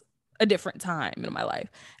was a different time in my life.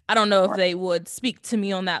 I don't know if they would speak to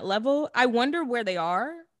me on that level. I wonder where they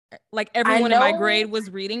are. Like everyone in my grade was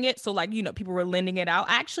reading it, so like people were lending it out.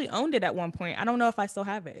 I actually owned it at one point. I don't know if I still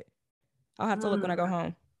have it. I'll have to look when I go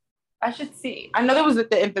home. I should see. I know there was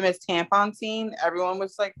the infamous tampon scene. Everyone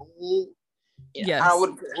was like, yes, I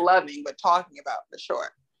would loving, but talking about for sure.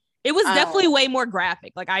 It was definitely way more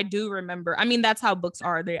graphic. Like I do remember. I mean, that's how books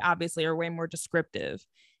are. They obviously are way more descriptive.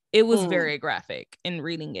 It was very graphic in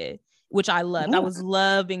reading it, which I loved. I was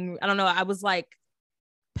loving. I don't know. I was like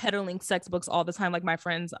peddling sex books all the time. Like my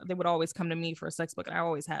friends, they would always come to me for a sex book, and I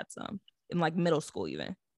always had some in like middle school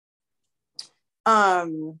even.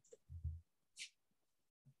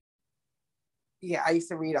 Yeah, I used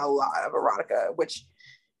to read a lot of erotica, which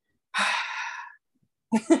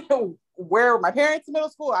where were my parents in middle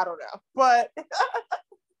school? I don't know, but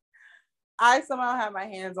I somehow had my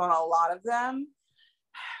hands on a lot of them.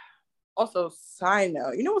 Also, side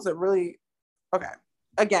note, what's a really okay?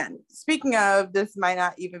 Again, speaking of, this might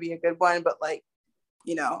not even be a good one, but like,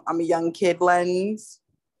 I'm a young kid lens.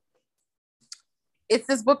 It's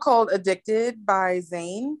this book called Addicted by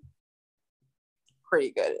Zane.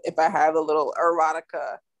 Pretty good. If I have a little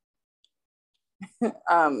erotica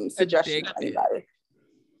suggestion for anybody.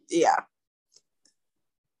 Yeah.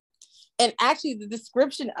 And actually the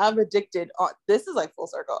description of Addicted, this is like full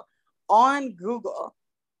circle, on Google.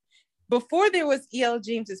 Before there was E.L.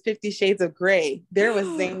 James's 50 Shades of Grey, there was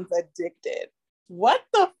Zane's Addicted. What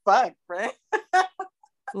the fuck, friend?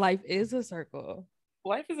 Life is a circle.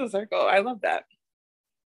 Life is a circle. I love that.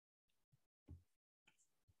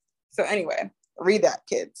 So anyway, read that,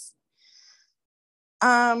 kids.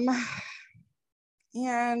 And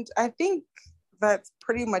I think that's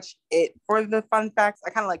pretty much it for the fun facts. I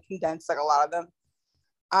kind of like condensed like a lot of them.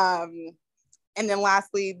 And then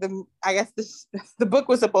lastly, I guess the book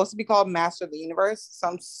was supposed to be called Master of the Universe. So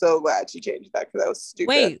I'm so glad she changed that because that was stupid.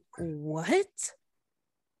 Wait, what?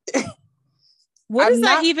 What does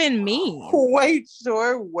that even mean? Quite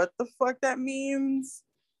sure what the fuck that means.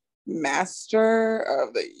 Master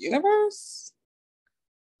of the Universe?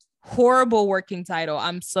 Horrible working title.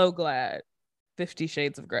 I'm so glad. 50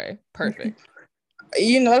 Shades of Grey. Perfect.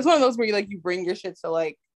 It's one of those where you bring your shit to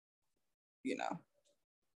like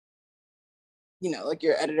like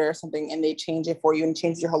your editor or something, and they change it for you and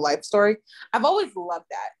change your whole life story. I've always loved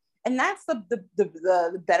that. And that's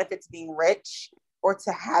the benefit to being rich or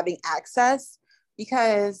to having access,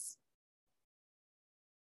 because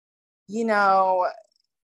you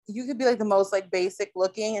could be like the most like basic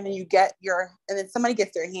looking, and then and then somebody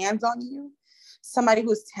gets their hands on you. Somebody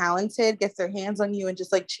who's talented gets their hands on you and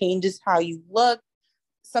just like changes how you look.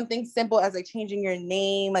 Something simple as like changing your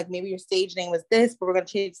name, like maybe your stage name was this, but we're going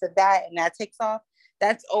to change to that, and that takes off.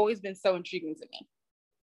 That's always been so intriguing to me.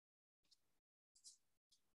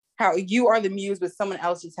 How you are the muse, but someone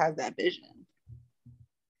else just has that vision.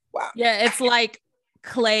 Wow. Yeah, it's like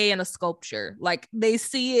clay in a sculpture. Like they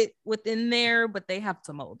see it within there, but they have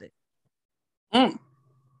to mold it.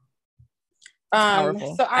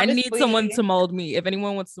 Powerful. So I need someone to mold me. If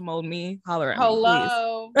anyone wants to mold me, holler at me.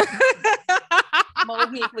 Hello.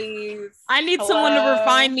 Mold me, please. I need someone to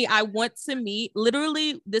refine me. I want to meet.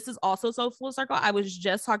 Literally, this is also so full circle. I was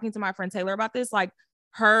just talking to my friend Taylor about this. Like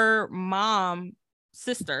her mom,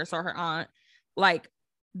 sister, so her aunt, like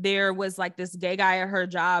there was like this gay guy at her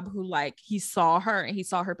job who like he saw her and he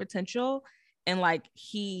saw her potential, and like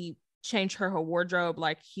he changed her wardrobe.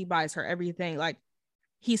 Like he buys her everything. Like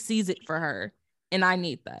he sees it for her, and I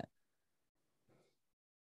need that.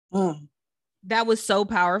 That was so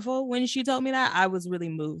powerful when she told me that. I was really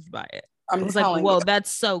moved by it. I was like, whoa,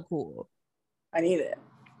 that's so cool. I need it.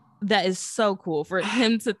 That is so cool for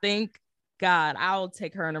him to think, God, I'll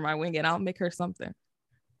take her under my wing and I'll make her something.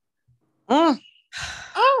 Oh,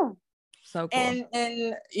 so cool.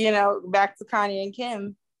 And back to Kanye and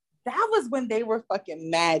Kim, that was when they were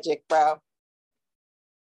fucking magic, bro.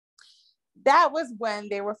 That was when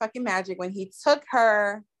they were fucking magic, when he took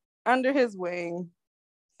her under his wing,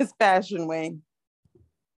 his fashion wing.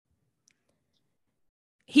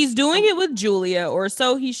 He's doing it with Julia, or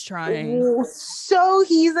so he's trying. So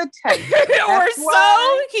he's attempting. Or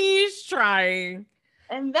so he's trying.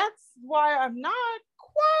 And that's why I'm not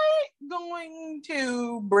quite going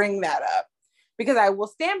to bring that up. Because I will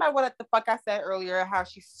stand by what the fuck I said earlier, how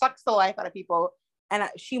she sucks the life out of people. And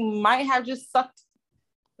she might have just sucked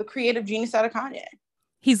the creative genius out of Kanye.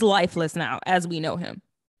 He's lifeless now, as we know him.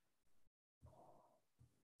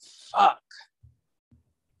 Fuck.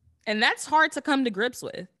 And that's hard to come to grips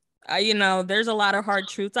with. There's a lot of hard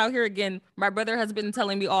truths out here. Again, my brother has been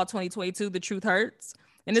telling me all 2022, the truth hurts.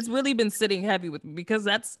 And it's really been sitting heavy with me because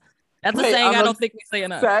that's a saying I don't think we say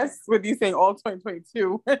enough. Obsessed with you saying all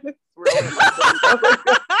 2022.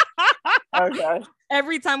 Okay.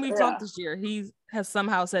 Every time we've talked this year, he has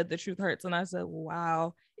somehow said the truth hurts. And I said,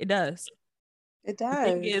 wow, it does. It does.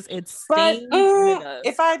 The thing is, it stings.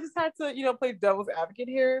 If I just had to, play devil's advocate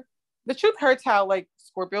here, the truth hurts how like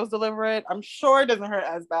Scorpios deliver it. I'm sure it doesn't hurt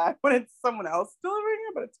as bad when it's someone else delivering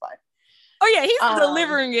it, but it's fine. Oh yeah, he's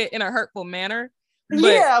delivering it in a hurtful manner.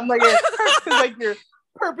 Yeah, I'm like, it hurts because like you're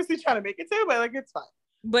purposely trying to make it to, but like it's fine.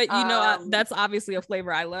 But that's obviously a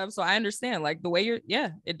flavor I love, so I understand like the way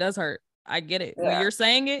it does hurt. I get it. When you're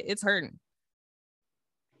saying it, it's hurting.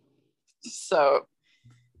 So,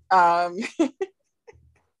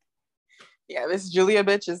 this Julia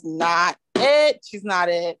bitch is not it. She's not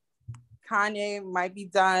it. Kanye might be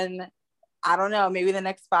done. I don't know. Maybe the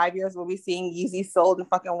next 5 years we'll be seeing Yeezy sold in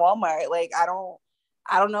fucking Walmart. Like, I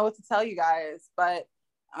don't know what to tell you guys, but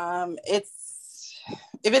if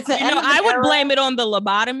it's an I would blame it on the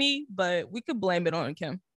lobotomy, but we could blame it on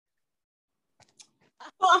Kim.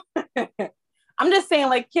 I'm just saying,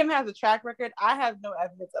 like, Kim has a track record. I have no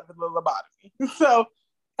evidence of the lobotomy, so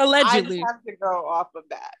allegedly I just have to go off of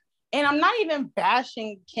that. And I'm not even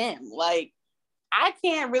bashing Kim. Like, I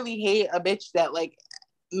can't really hate a bitch that like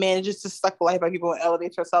manages to suck the life out of people and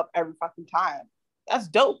elevates herself every fucking time. That's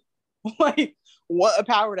dope. Like, what a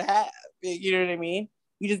power to have. You know what I mean?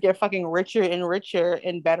 You just get fucking richer and richer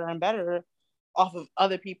and better off of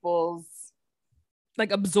other people's,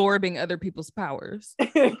 like, absorbing other people's powers,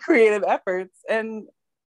 creative efforts, and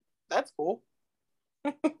that's cool.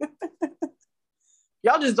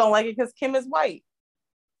 Y'all just don't like it because Kim is white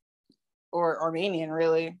or Armenian,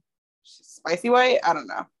 really. She's spicy white. I don't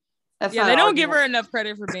know. They don't give her enough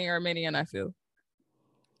credit for being Armenian, I feel.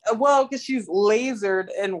 Well, because she's lasered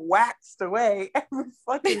and waxed away every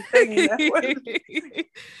fucking thing.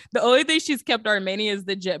 The only thing she's kept Armenian is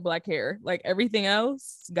the jet black hair. Like, everything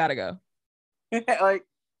else gotta go. Like,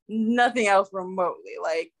 nothing else remotely.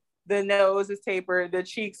 Like, the nose is tapered, the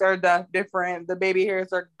cheeks are different, the baby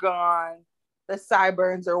hairs are gone, the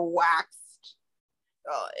sideburns are waxed.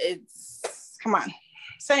 Come on.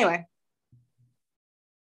 So anyway,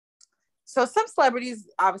 so some celebrities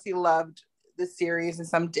obviously loved the series and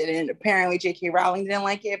some didn't. Apparently J.K. Rowling didn't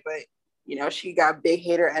like it, but she got big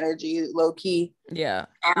hater energy, low key. Yeah,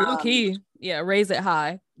 low key. Yeah, raise it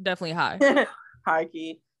high. Definitely high. High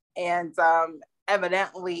key. And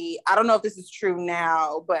evidently, I don't know if this is true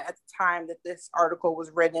now, but at the time that this article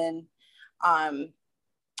was written,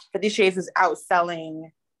 50 Shades is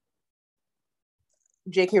outselling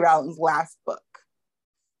J.K. Rowling's last book.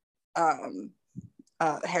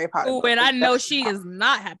 Harry Potter. Oh, and I know she is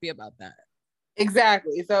not happy about that.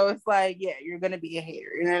 Exactly. So it's like, yeah, you're gonna be a hater.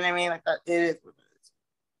 You know what I mean? Like, it is what it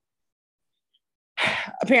is.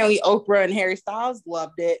 Apparently, Oprah and Harry Styles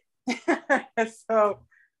loved it. So,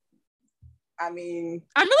 I mean,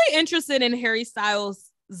 I'm really interested in Harry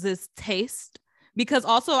Styles' taste because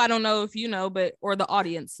also I don't know if you know, or the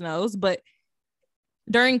audience knows, but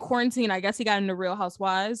during quarantine, I guess he got into Real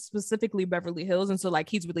Housewives, specifically Beverly Hills. And so like,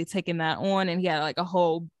 he's really taken that on, and he had like a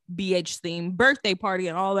whole BH themed birthday party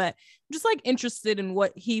and all that. I'm just like interested in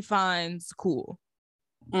what he finds cool.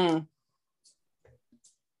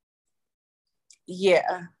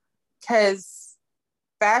 Yeah. Cause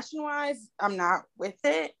fashion wise, I'm not with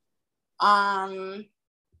it. I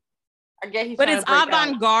guess he's, but it's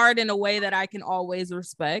avant-garde in a way that I can always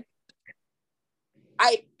respect.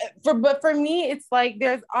 But for me, it's like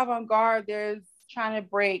there's avant-garde, there's trying to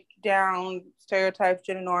break down stereotypes,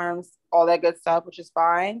 gender norms, all that good stuff, which is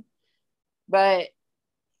fine. But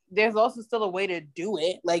there's also still a way to do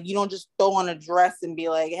it. Like, you don't just throw on a dress and be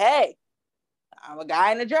like, hey, I'm a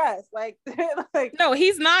guy in a dress. Like, no,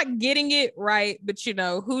 he's not getting it right. But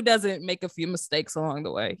who doesn't make a few mistakes along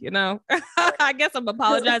the way? I guess I'm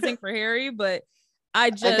apologizing for Harry, but I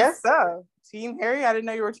guess so. Team Harry? I didn't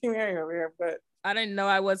know you were Team Harry over here, but I didn't know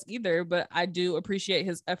I was either, but I do appreciate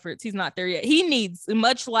his efforts. He's not there yet. He needs,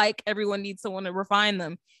 much like everyone needs someone to refine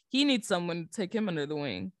them, he needs someone to take him under the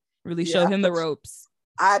wing, really show him the ropes.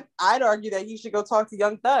 I'd argue that he should go talk to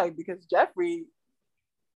Young Thug, because Jeffrey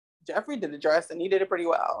did a dress and he did it pretty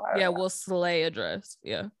well. Yeah, we'll slay a dress.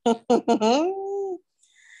 Yeah.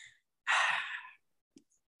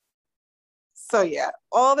 So yeah,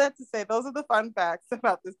 all that to say, those are the fun facts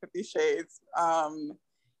about this 50 Shades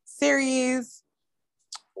series.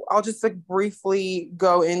 I'll just like briefly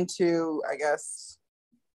go into, I guess,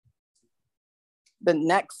 the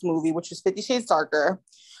next movie, which is 50 Shades Darker.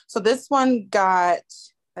 So this one got,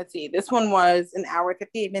 let's see, this one was an hour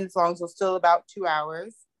 58 minutes long, so still about 2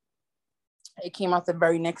 hours. It came out the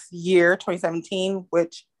very next year, 2017,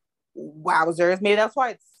 which, wowzers, maybe that's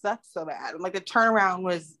why it sucked so bad. Like the turnaround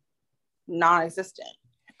was non-existent.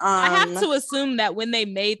 I have to assume that when they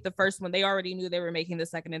made the first one, they already knew they were making the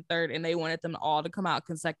second and third, and they wanted them all to come out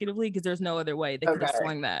consecutively, because there's no other way they could have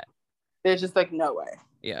swung that. There's just like no way.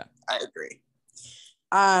 Yeah, I agree.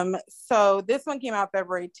 So this one came out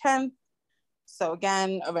February 10th. So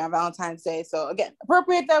again, around Valentine's Day. So again,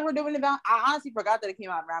 appropriate that we're doing it. I honestly forgot that it came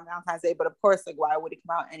out around Valentine's Day, but of course, like, why would it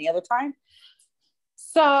come out any other time?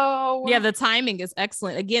 So yeah, the timing is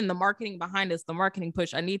excellent. Again, the marketing behind this, the marketing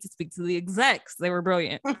push. I need to speak to the execs. They were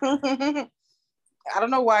brilliant. I don't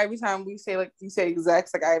know why every time we say, like, you say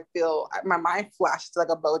execs, like, I feel my mind flashes like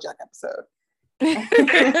a BoJack episode.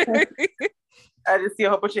 I just see a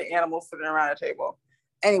whole bunch of animals sitting around a table.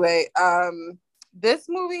 Anyway, this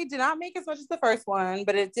movie did not make as much as the first one,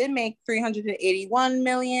 but it did make 381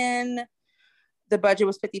 million. The budget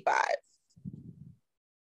was 55.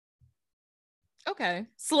 Okay.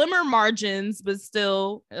 Slimmer margins, but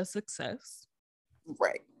still a success.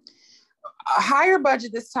 Right. A higher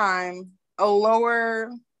budget this time, a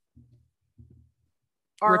lower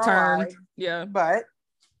return. ROI, yeah. But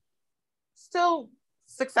still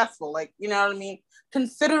successful. Like, you know what I mean?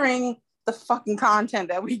 Considering the fucking content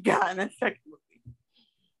that we got in the second movie.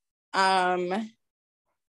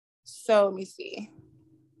 So let me see.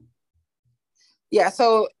 Yeah,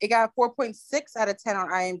 so it got 4.6 out of 10 on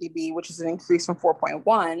IMDb, which is an increase from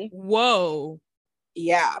 4.1. Whoa.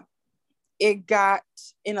 Yeah. It got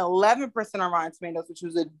an 11% on Rotten Tomatoes, which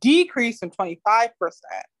was a decrease from 25%.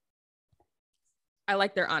 I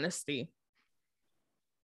like their honesty.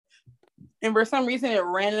 And for some reason, it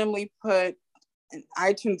randomly put an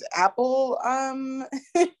iTunes Apple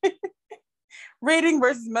rating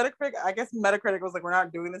versus Metacritic. I guess Metacritic was like, we're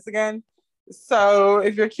not doing this again. So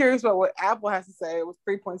if you're curious about what Apple has to say, it was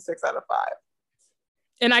 3.6 out of 5.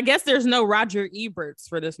 And I guess there's no Roger Eberts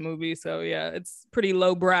for this movie. So yeah, it's pretty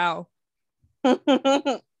low brow. Which,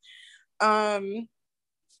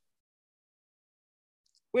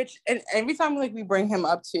 and every time like we bring him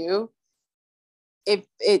up too, if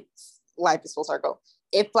it's life is full circle,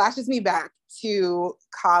 it flashes me back to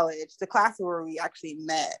college, the class where we actually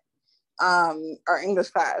met, our English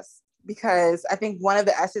class, because I think one of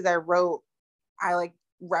the essays I wrote, I like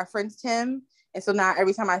referenced him. And so now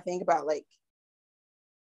every time I think about like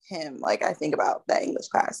him, like I think about that English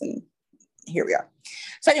class, and here we are.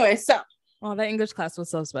 So anyway, oh, that English class was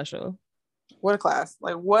so special. What a class.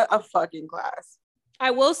 Like, what a fucking class. I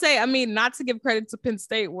will say, I mean, not to give credit to Penn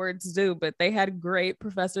State where it's due, but they had great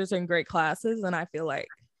professors and great classes. And I feel like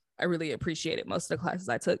I really appreciated most of the classes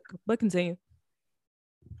I took, but continue.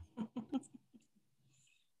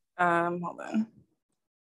 Hold on.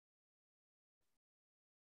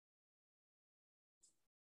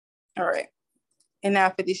 All right. And now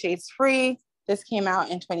 50 Shades Free. This came out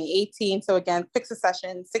in 2018. So again, quick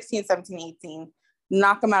succession, 16, 17, 18.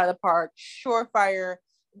 Knock them out of the park. Surefire.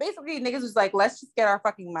 Basically, niggas was like, let's just get our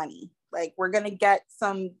fucking money. Like, we're going to get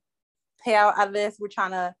some payout out of this. We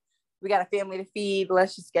got a family to feed.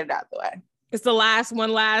 Let's just get it out of the way. It's the last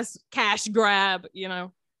cash grab, you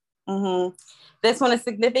know. Mm-hmm. This one is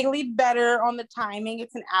significantly better on the timing.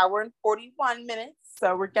 It's an hour and 41 minutes.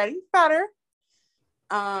 So we're getting better.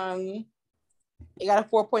 It got a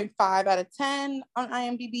 4.5 out of 10 on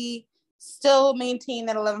IMDb. Still maintain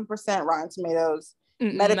that 11% Rotten Tomatoes.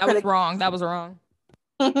 That was wrong.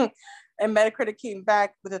 And Metacritic came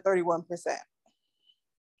back with a 31%.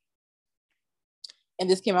 And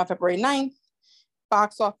this came out February 9th.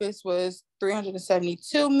 Box office was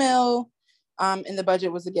 372 mil. And the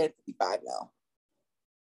budget was again 55 mil.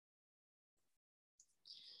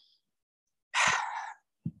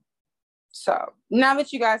 So now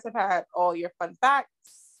that you guys have had all your fun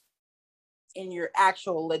facts and your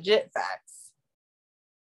actual legit facts,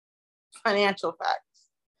 financial facts,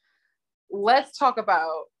 let's talk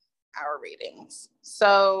about our ratings.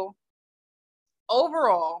 So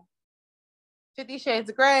overall, 50 Shades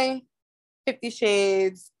of Grey, 50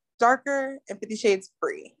 Shades Darker, and 50 Shades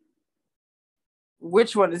Free.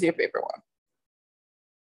 Which one is your favorite one?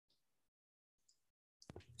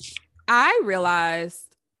 I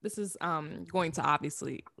realized this is going to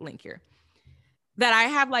obviously link here that I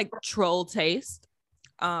have like troll taste.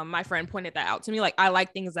 My friend pointed that out to me. Like, I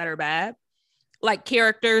like things that are bad, like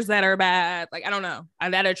characters that are bad. Like, I don't know,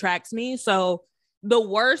 and that attracts me. So the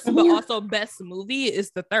worst, but also best movie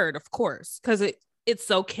is the third, of course, because it's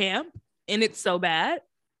so camp and it's so bad.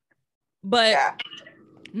 But Yeah.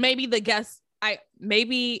 maybe the guess,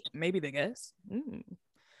 maybe the guess.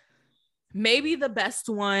 Maybe the best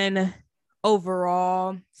one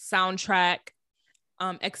overall, soundtrack,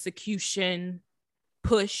 execution,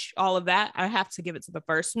 push, all of that. I have to give it to the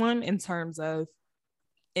first one in terms of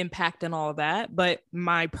impact and all of that. But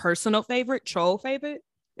my personal favorite, troll favorite,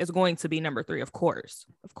 is going to be number 3, of course.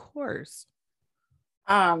 Of course.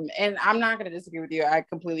 And I'm not going to disagree with you. I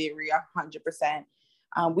completely agree 100%.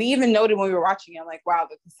 We even noted when we were watching it, like, wow,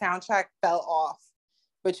 the soundtrack fell off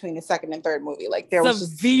between the second and third movie. Like, there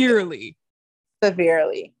was severely.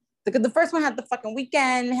 Because the first one had The Fucking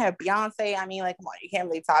Weeknd, had Beyonce. I mean, like, come on, you can't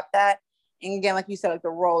really top that. And again, like you said, like the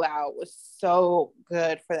rollout was so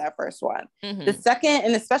good for that first one. Mm-hmm. The second,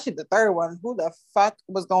 and especially the third one, who the fuck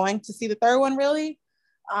was going to see the third one, really?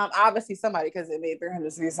 Obviously somebody, because it made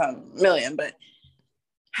 360 million, but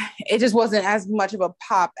it just wasn't as much of a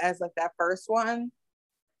pop as like that first one.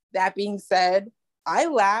 That being said, I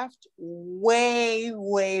laughed way,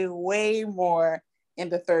 way, way more in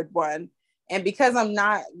the third one. And because I'm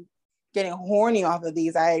not getting horny off of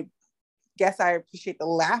these, I guess I appreciate the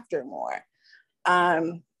laughter more.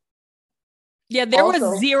 Yeah, there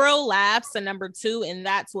was 0 laughs in number 2, and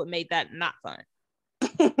that's what made that not fun.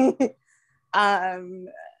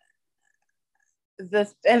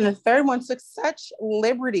 The third one took such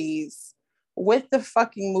liberties with the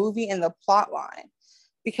fucking movie and the plot line,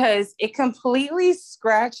 because it completely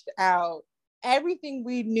scratched out everything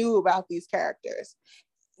we knew about these characters.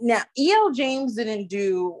 Now, E.L. James didn't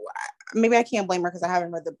do, maybe I can't blame her because I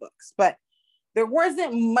haven't read the books, but there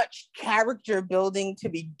wasn't much character building to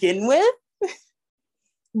begin with.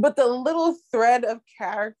 But the little thread of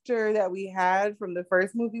character that we had from the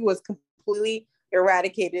first movie was completely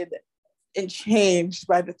eradicated and changed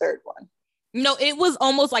by the third one. No, it was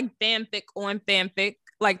almost like fanfic on fanfic.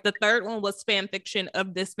 Like the third one was fan fiction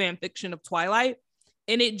of this fan fiction of Twilight,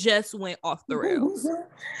 and it just went off the rails.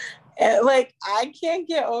 And like, I can't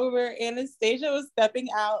get over Anastasia was stepping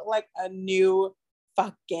out like a new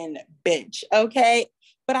fucking bitch, okay?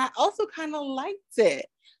 But I also kind of liked it.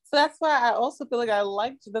 So that's why I also feel like I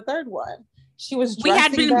liked the third one. She was We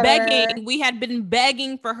had been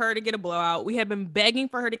begging for her to get a blowout. We had been begging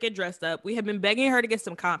for her to get dressed up. We had been begging her to get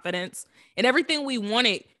some confidence, and everything we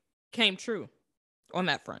wanted came true on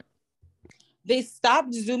that front. They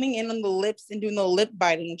stopped zooming in on the lips and doing the lip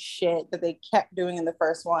biting shit that they kept doing in the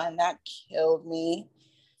first one. That killed me.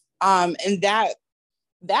 And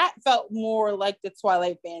that felt more like the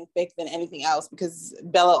Twilight fanfic than anything else, because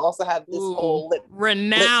Bella also had this whole lip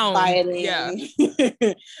biting. Yeah.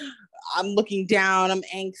 I'm looking down, I'm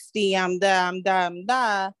angsty, I'm da,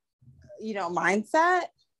 mindset.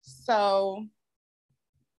 So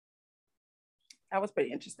that was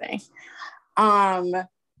pretty interesting.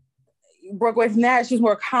 Broke away from that. She was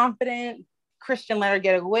more confident. Christian let her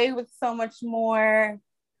get away with so much more.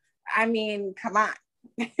 I mean, come on.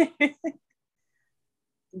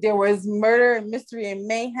 There was murder and mystery and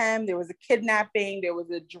mayhem. There was a kidnapping. There was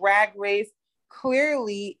a drag race.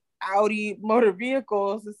 Clearly, Audi Motor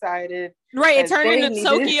Vehicles decided. Right, it turned into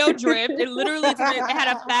Tokyo Drift. It literally it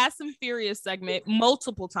had a Fast and Furious segment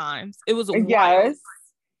multiple times. It was yes.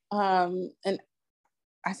 And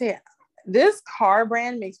I say this car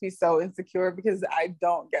brand makes me so insecure because I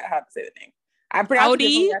don't get how to say the name. I pronounce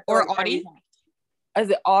Audi or Audi? Is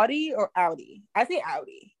it Audi or Audi? I say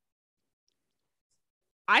Audi.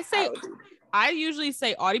 I usually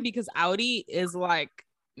say Audi because Audi is like,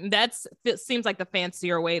 it seems like the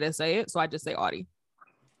fancier way to say it. So I just say Audi.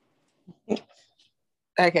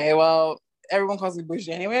 Okay, well, everyone calls me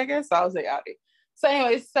bougie anyway, I guess. So I'll say Audi. So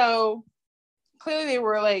anyway, so clearly they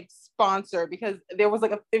were like sponsored because there was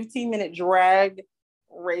like a 15-minute drag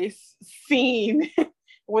race scene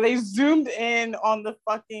where they zoomed in on the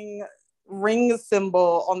fucking ring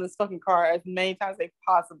symbol on this fucking car as many times as they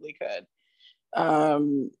possibly could.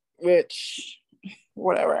 Which,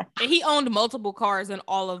 whatever. And he owned multiple cars, and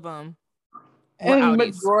all of them were and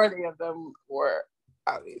Audis. Majority of them were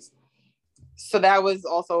Audis. So that was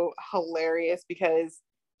also hilarious because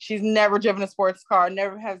she's never driven a sports car,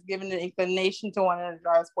 never has given an inclination to want to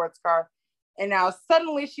drive a sports car. And now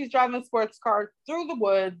suddenly she's driving a sports car through the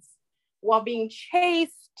woods while being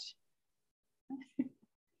chased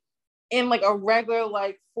in like a regular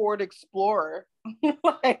like Ford Explorer.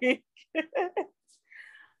 Like,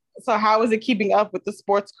 so how is it keeping up with the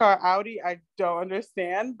sports car Audi? I don't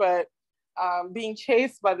understand, but being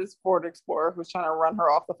chased by this Ford Explorer who's trying to run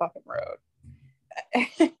her off the fucking road.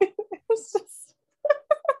 It's just...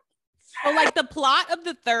 So like the plot of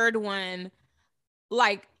the third one,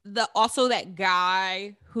 like also that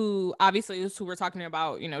guy who obviously is who we're talking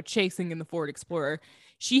about, you know, chasing in the Ford Explorer.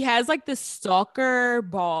 She has like this stalker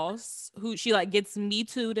boss who she like gets Me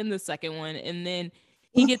Too'd in the second one, and then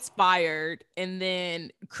he gets fired, and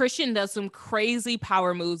then Christian does some crazy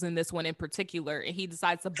power moves in this one in particular, and he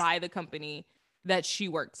decides to buy the company that she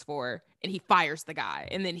works for, and he fires the guy,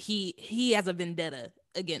 and then he has a vendetta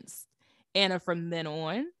against Anna from then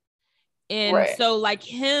on. And right. So like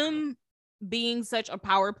him being such a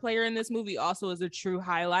power player in this movie also is a true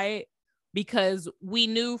highlight, because we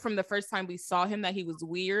knew from the first time we saw him that he was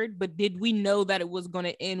weird, but did we know that it was going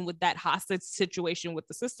to end with that hostage situation with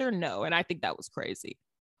the sister? No. And I think that was crazy.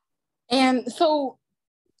 And so,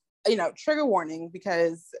 you know, trigger warning,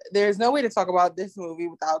 because there's no way to talk about this movie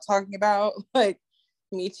without talking about like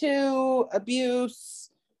Me Too, abuse,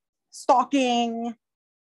 stalking,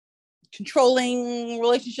 controlling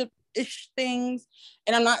relationship-ish things.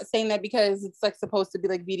 And I'm not saying that because it's like supposed to be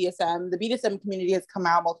like BDSM. The BDSM community has come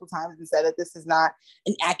out multiple times and said that this is not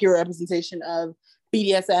an accurate representation of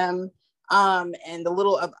BDSM. And the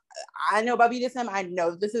little of I know about BDSM, I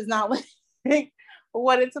know this is not like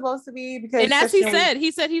what it's supposed to be, because and as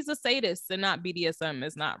he said he's a sadist, and not BDSM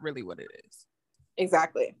is not really what it is.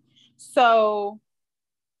 Exactly. So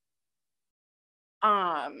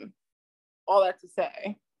all that to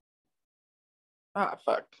say,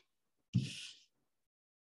 fuck.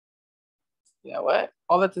 You know what?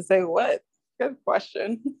 All that to say what? Good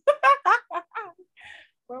question.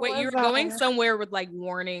 Wait, you're going somewhere with like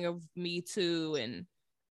warning of Me Too and...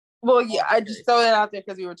 Well, yeah, I just throw that out there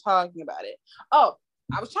because we were talking about it. Oh,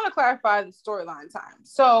 I was trying to clarify the storyline time.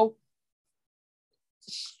 So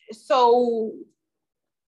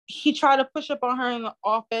he tried to push up on her in the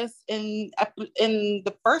office in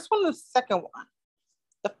the first one or the second one?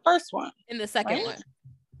 The first one. In the second right? one.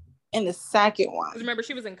 In the second one. Remember,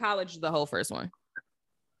 she was in college the whole first one.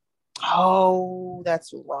 Oh,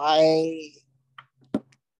 that's right.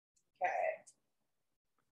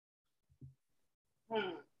 Okay.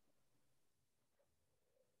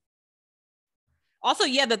 Also,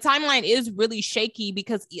 yeah, the timeline is really shaky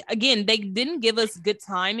because, again, they didn't give us good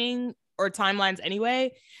timing or timelines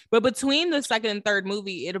anyway. But between the second and third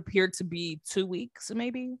movie, it appeared to be 2 weeks,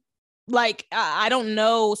 maybe. Like, I don't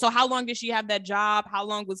know. So how long did she have that job? How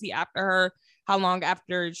long was he after her? How long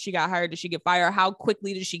after she got hired did she get fired? How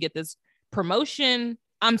quickly did she get this promotion?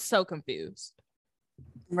 I'm so confused.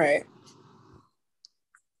 Right.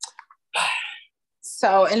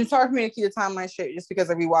 So, and it's hard for me to keep the timeline straight just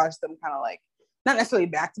because we watched them kind of like, not necessarily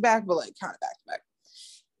back to back, but like kind of back to back.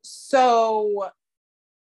 So,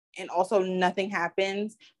 and also nothing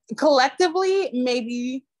happens. Collectively,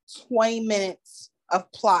 maybe 20 minutes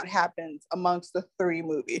of plot happens amongst the 3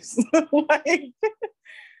 movies. Like,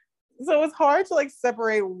 so it's hard to like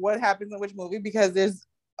separate what happens in which movie because there's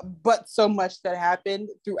but so much that happened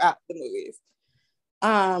throughout the movies.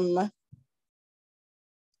 But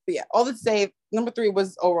yeah, all that to say, number 3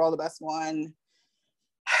 was overall the best one.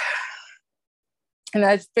 And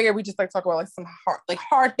I just figured we just like talk about like some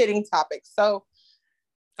hard hitting topics. So,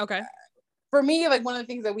 okay, for me, like one of the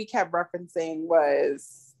things that we kept referencing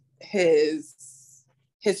was his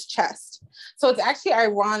chest. So it's actually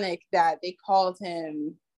ironic that they called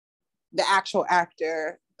him, the actual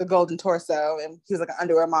actor, the Golden Torso, and he was like an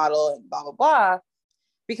underwear model and blah blah blah.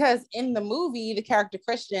 Because in the movie, the character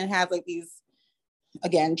Christian has like these,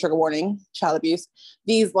 again, trigger warning, child abuse,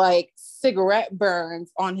 these like cigarette burns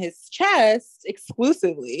on his chest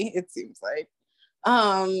exclusively, it seems like,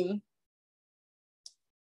 from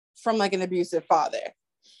like an abusive father.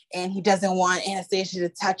 And he doesn't want Anastasia to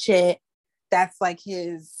touch it. That's like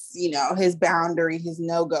his, you know, his boundary, his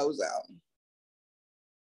no-go zone.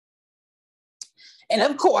 And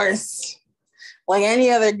of course, like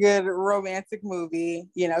any other good romantic movie,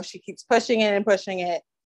 you know, she keeps pushing it and pushing it.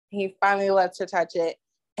 He finally lets her touch it.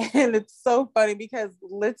 And it's so funny because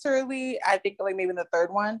literally, I think like maybe in the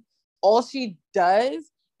third one, all she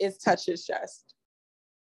does is touch his chest.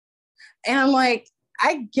 And I'm like,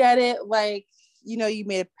 I get it. Like, you know, you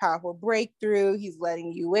made a powerful breakthrough. He's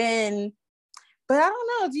letting you in. But I don't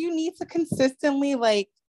know. Do you need to consistently like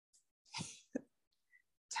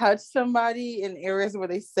touch somebody in areas where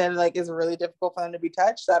they said like it's really difficult for them to be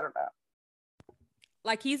touched? I don't know.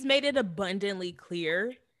 Like, he's made it abundantly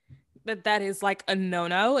clear that is like a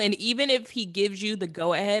no-no. And even if he gives you the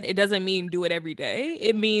go-ahead, it doesn't mean do it every day.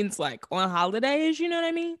 It means like on holidays, you know what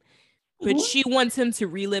I mean? But she wants him to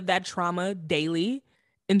relive that trauma daily.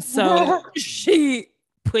 And so she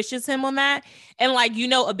pushes him on that. And like, you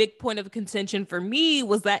know, a big point of contention for me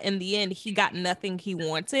was that in the end, he got nothing he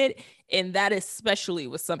wanted. And that especially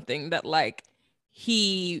was something that like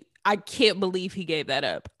I can't believe he gave that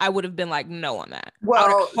up. I would have been like, no on that. Well,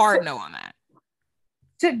 I would have hard no on that.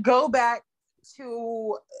 To go back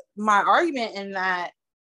to my argument in that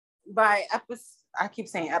by episode, I keep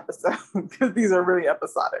saying episode because these are really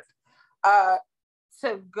episodic.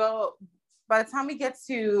 To go, by the time we get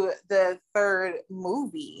to the third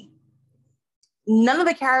movie, none of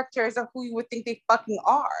the characters are who you would think they fucking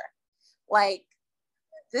are. Like,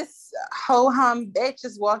 this ho-hum bitch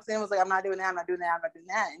just walks in and was like, I'm not doing that, I'm not doing that, I'm not doing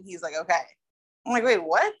that. And he's like, okay. I'm like, wait,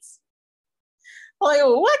 what? Like,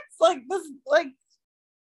 what? Like, this, like,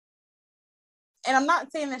 and I'm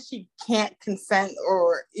not saying that she can't consent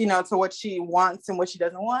or, you know, to what she wants and what she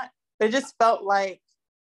doesn't want. But it just felt like.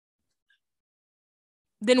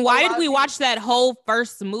 Then why did we watch that whole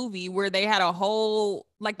first movie where they had a whole,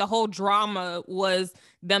 like the whole drama was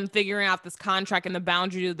them figuring out this contract and the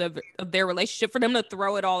boundary of their relationship for them to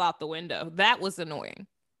throw it all out the window? That was annoying.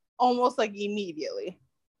 Almost like immediately.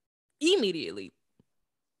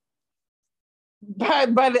 By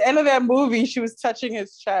the end of that movie, she was touching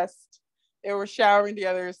his chest. They were showering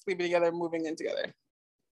together, sleeping together, moving in together.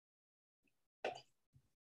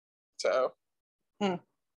 So,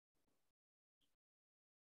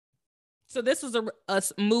 So this was a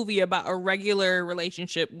movie about a regular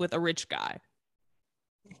relationship with a rich guy.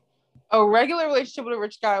 A regular relationship with a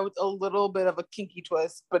rich guy with a little bit of a kinky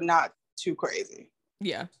twist, but not too crazy.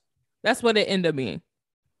 Yeah, that's what it ended up being.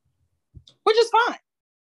 Which is fine.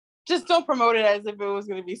 Just don't promote it as if it was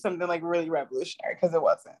going to be something like really revolutionary, because it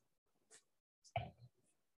wasn't.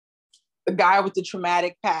 The guy with the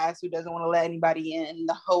traumatic past who doesn't want to let anybody in,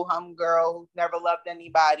 the ho-hum girl who never loved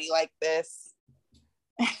anybody like this.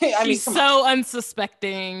 She's so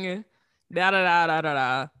unsuspecting. Da da da da da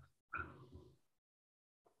da.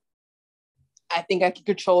 I think I can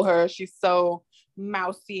control her. She's so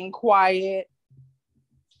mousy and quiet.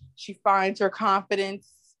 She finds her confidence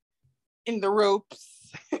in the ropes.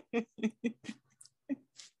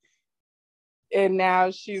 And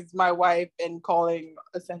now she's my wife and calling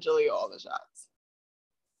essentially all the shots.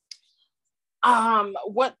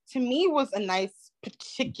 What to me was a nice,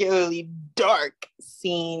 particularly dark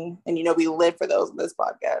scene, and you know we live for those in this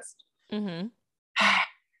podcast. Mm-hmm.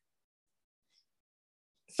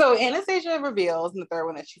 So Anastasia reveals in the third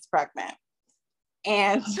one that she's pregnant,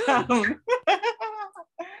 and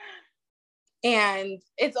and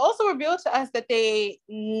it's also revealed to us that they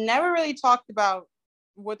never really talked about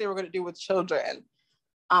what they were going to do with children,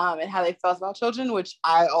 and how they felt about children, which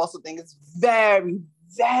I also think is very,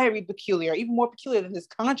 very peculiar, even more peculiar than this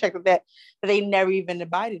contract that they never even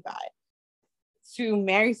abided by. To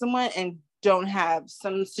marry someone and don't have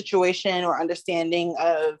some situation or understanding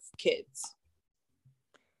of kids.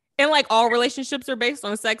 And like all relationships are based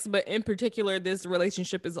on sex, but in particular, this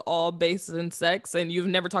relationship is all based on sex, and you've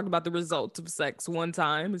never talked about the results of sex one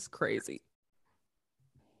time. It's crazy.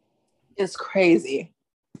 It's crazy.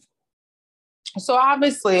 So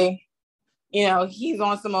obviously, you know, he's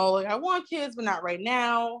on some old, like, I want kids, but not right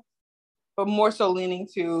now. But more so leaning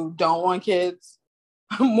to don't want kids.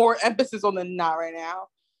 More emphasis on the not right now.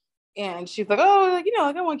 And she's like, oh, like, you know,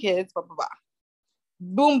 like I want kids, blah, blah, blah.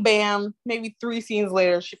 Boom, bam. Maybe 3 scenes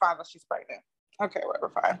later, she finds out she's pregnant. Okay, whatever,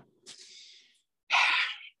 fine.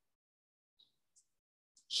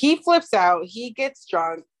 He flips out. He gets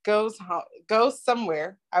drunk, goes home, goes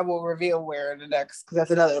somewhere. I will reveal where in the next, because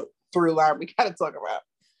that's another through line we got to talk about.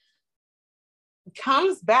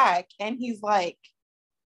 Comes back and he's like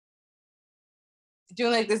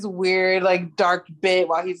doing like this weird, like dark bit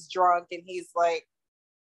while he's drunk, and he's like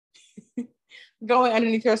going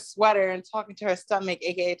underneath her sweater and talking to her stomach,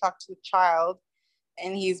 aka talk to the child,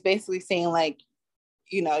 and he's basically saying like,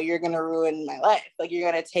 you know, you're gonna ruin my life, like you're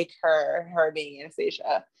gonna take her being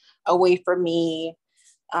Anastasia away from me.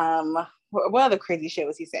 What other crazy shit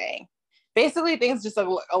was he saying? Basically things just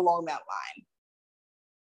along that line.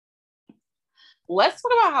 Let's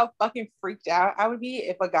talk about how fucking freaked out I would be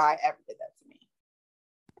if a guy ever did that to me.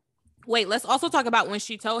 Wait, let's also talk about when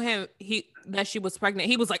she told him that she was pregnant.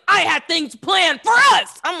 He was like, I had things planned for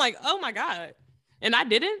us. I'm like, oh my God. And I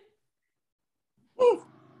didn't?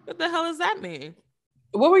 What the hell does that mean?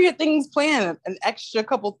 What were your things planned? An extra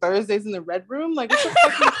couple Thursdays in the Red Room? Like, what the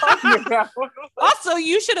fuck are you talking about? Also,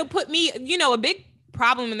 you should have put me, you know, a big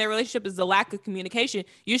problem in their relationship is the lack of communication.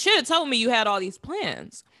 You should have told me you had all these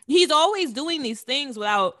plans. He's always doing these things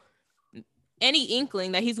without any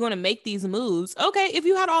inkling that he's going to make these moves. Okay, if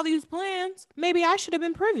you had all these plans, maybe I should have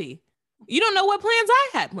been privy. You don't know what plans I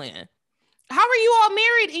had planned. How are you all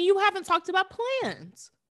married and you haven't talked about plans?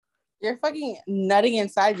 You're fucking nutting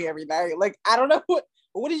inside me every night. Like, I don't know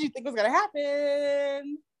what did you think was gonna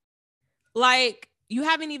happen? Like, you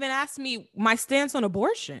haven't even asked me my stance on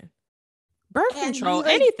abortion, birth control,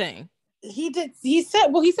 anything. He said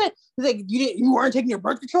he's like, you weren't taking your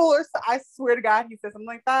birth control, or I swear to God, he said something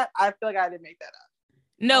like that. I feel like I didn't make that up.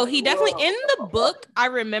 No, he definitely, in the book, I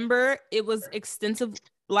remember it was extensive.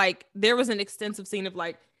 Like, there was an extensive scene of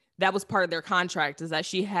like, that was part of their contract, is that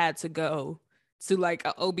she had to go to like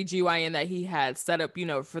a OBGYN that he had set up, you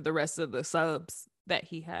know, for the rest of the subs that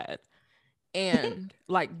he had. And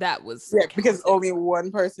like, that was because only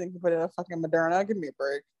one person can put in a fucking Moderna. Give me a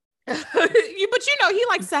break. But you know, he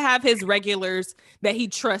likes to have his regulars that he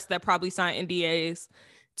trusts that probably sign NDAs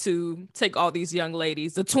to take all these young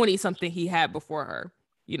ladies, the 20-something he had before her,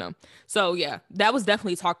 you know. So yeah, that was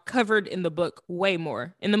definitely covered in the book way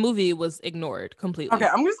more. In the movie, it was ignored completely. Okay,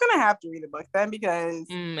 I'm just gonna have to read the book then, because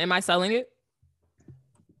am I selling it?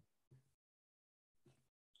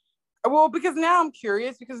 Well, because now I'm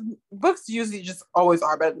curious, because books usually just always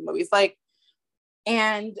are better than movies. Like,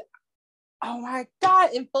 and oh my God,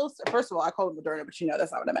 first of all, I call it Moderna, but you know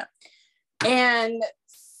that's not what I meant. And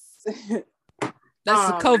that's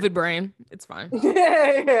the COVID brain. It's fine.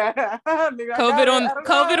 Yeah.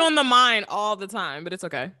 COVID on the mind all the time, but it's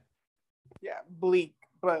okay. Yeah, bleak,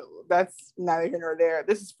 but that's neither here nor there.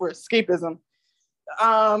 This is for escapism.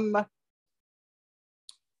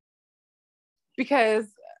 Because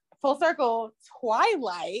full circle,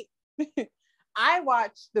 Twilight, I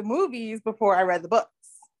watched the movies before I read the books.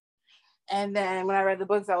 And then when I read the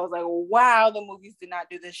books, I was like, wow, the movies did not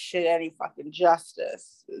do this shit any fucking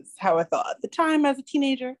justice. Is how I thought at the time as a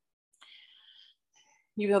teenager.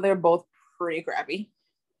 Even though they're both pretty crappy.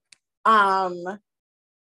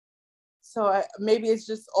 So maybe it's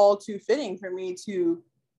just all too fitting for me to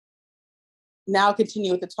now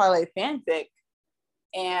continue with the Twilight fanfic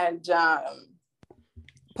and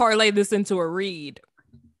parlay this into a read.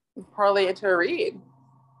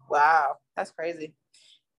 Wow, that's crazy.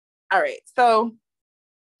 All right, so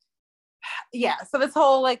yeah, so this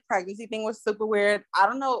whole like pregnancy thing was super weird. I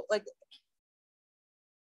don't know like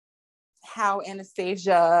how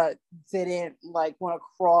Anastasia didn't like want to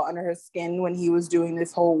crawl under her skin when he was doing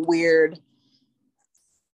this whole weird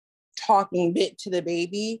talking bit to the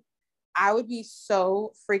baby. I would be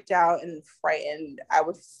so freaked out and frightened. I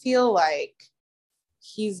would feel like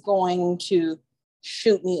he's going to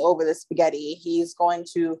shoot me over the spaghetti. He's going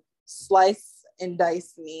to slice and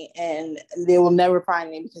dice me, and they will never find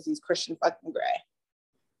me because he's Christian fucking Grey.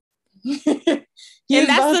 And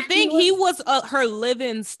that's the thing. He was her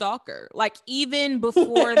live-in stalker. Like, even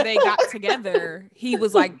before they got together, he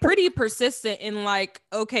was like pretty persistent in like,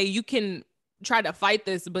 okay, you can try to fight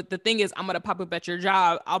this, but the thing is, I'm gonna pop up at your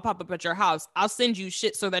job. I'll pop up at your house. I'll send you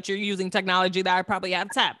shit so that you're using technology that I probably have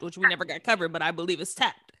tapped, which we never got covered, but I believe it's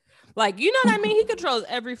tapped. Like, you know what I mean? He controls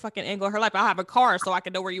every fucking angle of her life. I'll have a car so I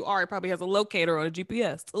can know where you are. He probably has a locator or a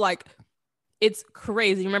GPS. Like, it's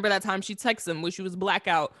crazy. Remember that time she texted him when she was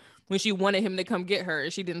blackout, when she wanted him to come get her,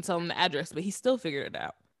 and she didn't tell him the address, but he still figured it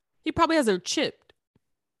out. He probably has her chipped.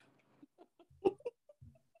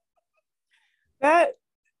 That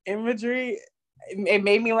imagery, it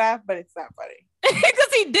made me laugh, but it's not funny.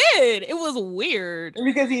 Because he did. It was weird.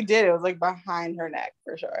 Because he did. It was like behind her neck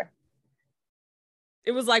for sure.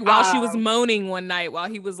 It was like while she was moaning one night while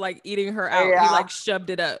he was like eating her out, he like shoved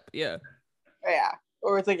it up. Yeah. Yeah.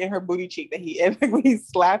 Or it's like in her booty cheek that when he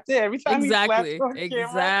slapped it every time. Exactly. He slapped it on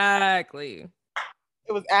camera,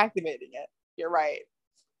 it was activating it. You're right.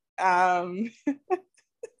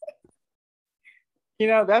 You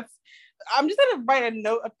know, I'm just gonna write a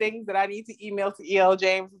note of things that I need to email to E.L.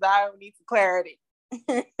 James because I need some clarity.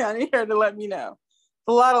 I need her to let me know. It's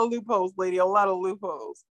a lot of loopholes, lady. A lot of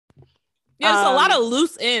loopholes. Yeah, there's a lot of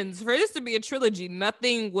loose ends. For this to be a trilogy,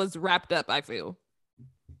 nothing was wrapped up, I feel.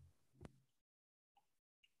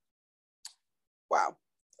 Wow.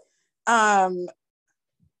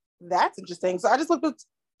 That's interesting. So I just looked at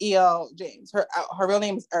E.L. James. Her real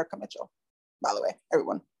name is Erica Mitchell, by the way,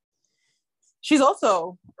 everyone. She's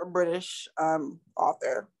also a British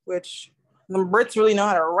author, which the Brits really know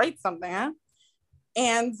how to write something, huh?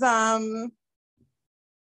 And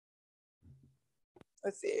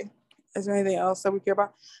let's see. Is there anything else that we care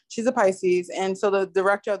about? She's a Pisces. And so the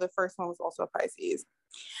director of the first one was also a Pisces.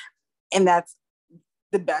 And that's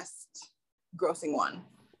the best grossing one.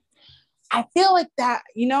 I feel like that,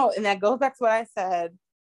 you know, and that goes back to what I said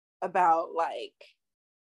about like,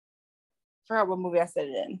 I forgot what movie I said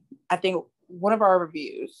it in. I think one of our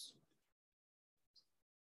reviews.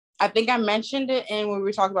 I think I mentioned it in when we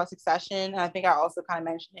were talking about Succession, and I think I also kind of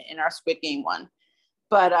mentioned it in our Squid Game one.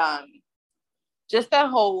 But just that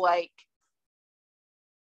whole like,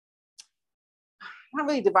 not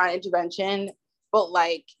really divine intervention, but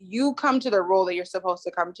like you come to the role that you're supposed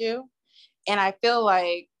to come to, and I feel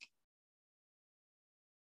like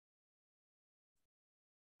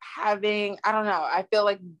having, I don't know, I feel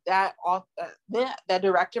like that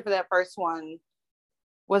director for that first one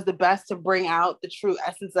was the best to bring out the true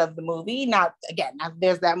essence of the movie. Not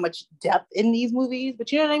there's that much depth in these movies,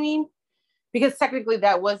 but you know what I mean? Because technically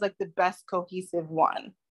that was like the best cohesive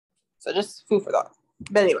one. So just food for thought.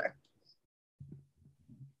 But anyway.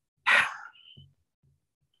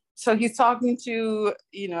 So he's talking to,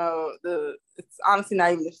 you know, it's honestly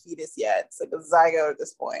not even a fetus yet. It's like a zygote at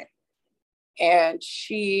this point. And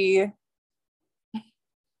she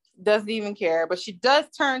doesn't even care, but she does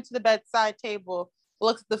turn to the bedside table,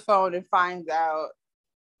 looks at the phone, and finds out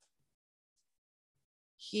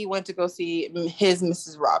he went to go see his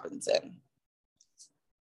Mrs. Robinson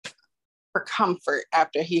for comfort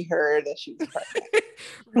after he heard that she was pregnant.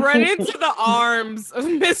 Run into the arms of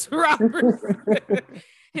Miss Robinson.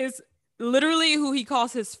 His literally who he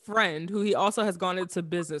calls his friend, who he also has gone into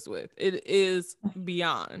business with. It is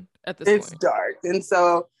beyond at this point. It's dark. And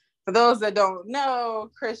so for those that don't know,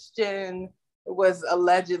 Christian was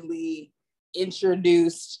allegedly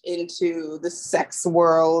introduced into the sex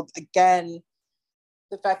world. Again,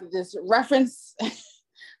 the fact that this reference,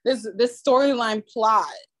 this storyline plot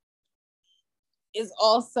is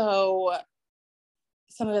also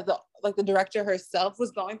some of the director herself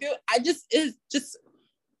was going through.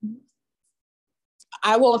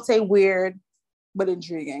 I won't say weird, but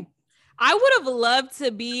intriguing. I would have loved to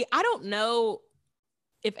be, I don't know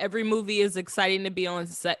if every movie is exciting to be on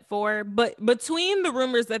set for, but between the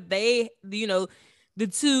rumors that they, you know, the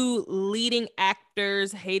two leading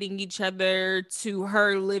actors hating each other, to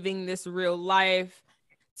her living this real life,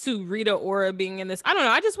 to Rita Ora being in this, I don't know.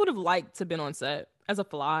 I just would have liked to have been on set as a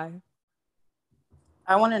fly.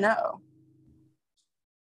 I want to know.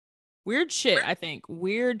 Weird shit, I think.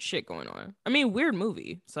 Weird shit going on. I mean, weird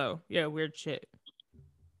movie. So, yeah, weird shit.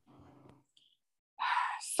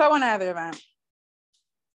 So another event.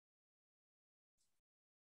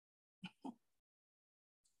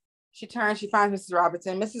 She turns, she finds Mrs.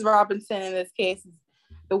 Robinson. Mrs. Robinson, in this case, is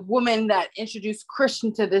the woman that introduced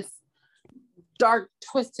Christian to this dark,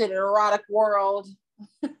 twisted, erotic world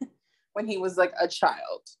when he was like a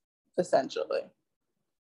child, essentially.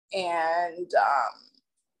 And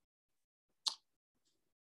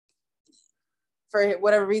for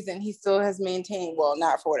whatever reason, he still has maintained, well,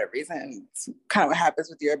 not for whatever reason, it's kind of what happens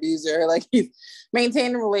with your abuser. Like, he's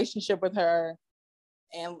maintained a relationship with her.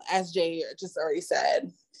 And as Jay just already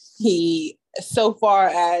said, he, so far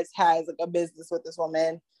as has like a business with this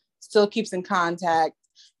woman, still keeps in contact,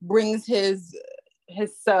 brings his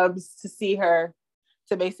subs to see her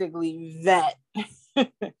to basically vet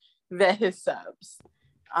his subs.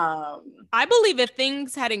 I believe if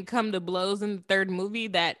things hadn't come to blows in the third movie,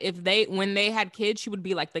 that when they had kids, she would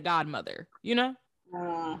be like the godmother, you know?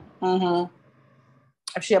 Mm-hmm.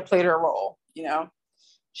 If she had played her role, you know?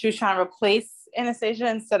 She was trying to replace Anastasia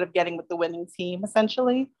instead of getting with the winning team,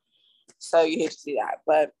 essentially. So you hate to see that.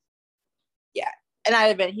 But yeah. In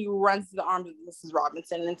that event, he runs to the arms of Mrs.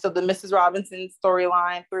 Robinson. And so the Mrs. Robinson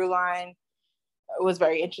storyline, through line, was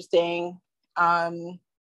very interesting. We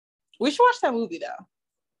should watch that movie, though.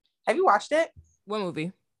 Have you watched it? What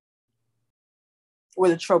movie?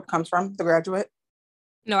 Where the trope comes from, The Graduate.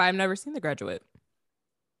 No, I've never seen The Graduate.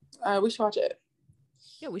 We should watch it.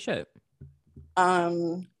 Yeah, we should.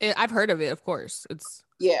 I've heard of it, of course. It's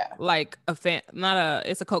like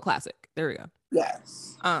it's a cult classic. There we go.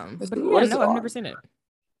 Yes. But yeah, no, I've never seen it.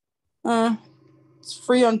 It's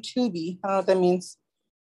free on Tubi. I don't know what that means.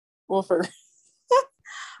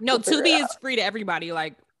 No, Tubi is free to everybody.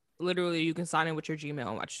 Like, literally, you can sign in with your Gmail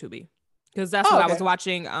and watch Tubi. Because that's what I was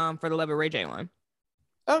watching for the Love of Ray J one.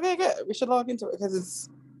 Okay, good. We should log into it because it's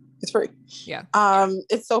free. Yeah.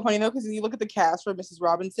 It's so funny though, because you look at the cast for Mrs.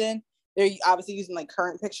 Robinson, they're obviously using like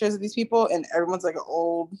current pictures of these people, and everyone's like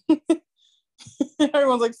old.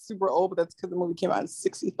 Everyone's like super old, but that's because the movie came out in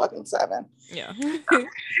 67. Yeah.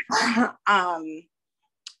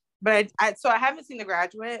 But I haven't seen The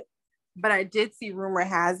Graduate, but I did see Rumor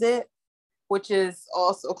Has It, which is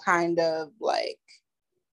also kind of like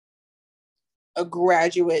a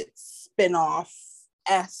Graduate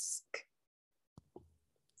spinoff-esque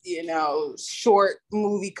you know, short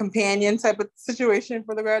movie companion type of situation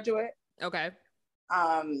for The Graduate. Okay.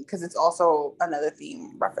 Because it's also another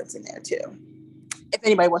theme reference in there too. If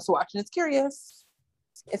anybody wants to watch and is curious.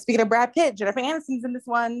 And speaking of Brad Pitt, Jennifer Aniston's in this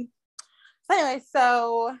one. So anyway,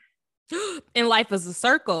 so in Life is a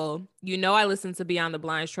Circle, you know, I listened to Beyond the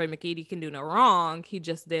Blinds. Troy McEady Can Do No Wrong. He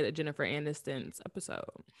just did a Jennifer Aniston's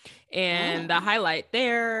episode. And the highlight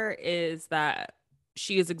there is that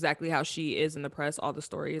she is exactly how she is in the press. All the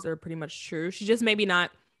stories are pretty much true. She just maybe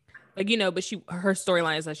not like, you know, but her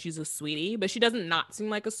storyline is that she's a sweetie, but she doesn't not seem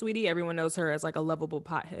like a sweetie. Everyone knows her as like a lovable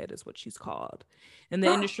pothead is what she's called in the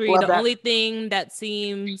industry. The only thing that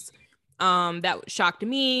seems that shocked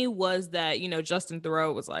me was that, you know, Justin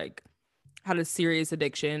Theroux was like, had a serious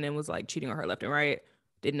addiction and was like cheating on her left and right.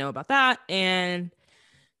 Didn't know about that. And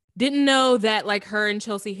didn't know that like her and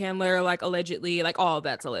Chelsea Handler, like allegedly, like all of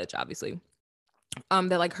that's alleged, obviously.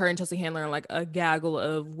 That like her and Chelsea Handler and like a gaggle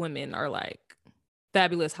of women are like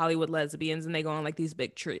fabulous Hollywood lesbians, and they go on like these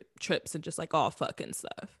big trips and just like all fucking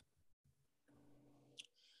stuff.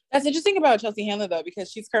 That's interesting about Chelsea Handler though,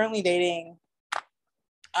 because she's currently dating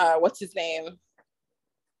what's his name?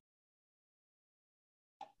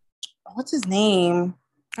 What's his name?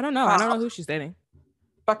 I don't know. I don't know who she's dating.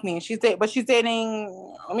 Fuck me. She's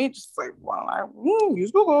dating. Let me just like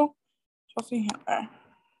use Google. Chelsea Handler.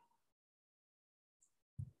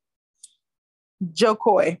 Joe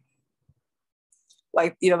Coy.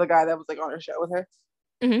 Like, you know, the guy that was like on her show with her.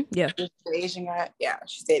 Mm-hmm. Yeah. The Asian guy. Yeah,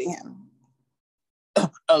 she's dating him.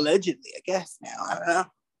 Allegedly, I guess now. I don't know.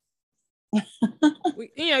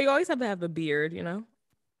 You know, you always have to have a beard, you know?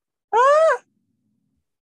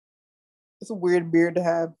 It's a weird beard to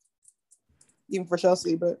have, even for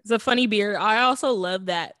Chelsea, but it's a funny beard. I also love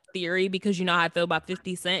that theory because you know how I feel about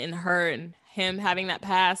 50 Cent and her and him having that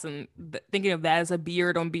past and thinking of that as a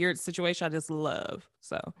beard on beard situation. I just love.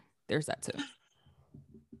 So there's that too.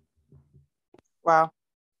 Wow.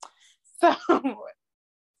 So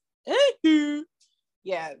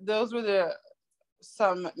yeah, those were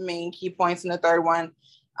some main key points in the third one.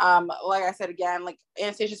 Like I said again, like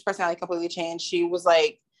Anastasia's personality completely changed. She was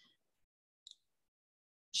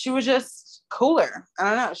just cooler. I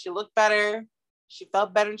don't know. She looked better. She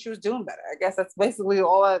felt better and she was doing better. I guess that's basically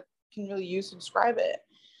all I can really use to describe it.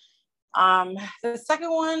 The second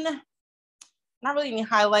one, not really any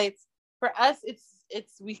highlights. For us,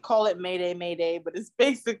 it's we call it Mayday, but it's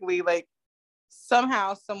basically like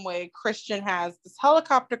somehow, some way, Christian has this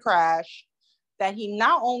helicopter crash that he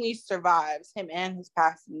not only survives, him and his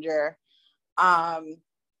passenger,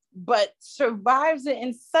 but survives it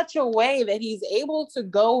in such a way that he's able to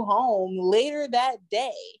go home later that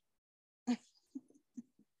day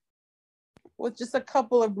with just a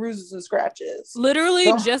couple of bruises and scratches.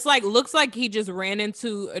 Literally, just like looks like he just ran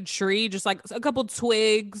into a tree, just like a couple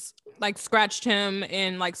twigs, like scratched him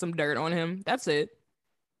and like some dirt on him. That's it.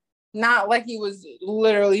 Not like he was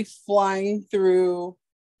literally flying through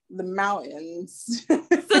the mountains.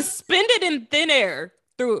 Suspended in thin air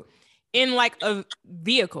in like a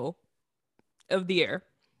vehicle of the air.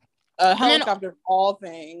 A helicopter of all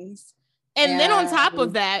things. And then on top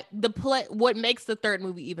of that, what makes the third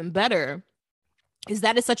movie even better is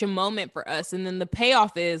that it's such a moment for us. And then the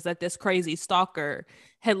payoff is that this crazy stalker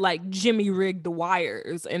had like Jimmy rigged the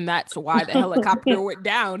wires, and that's why the helicopter went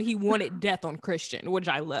down. He wanted death on Christian, which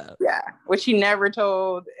I love. Yeah, which he never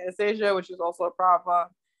told Anastasia, which is also a problem.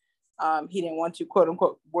 He didn't want to quote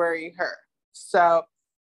unquote worry her. So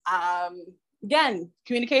again,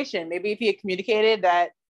 communication. Maybe if he had communicated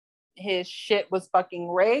that his shit was fucking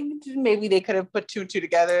rigged, maybe they could have put two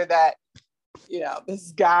together that, you know,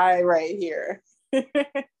 this guy right here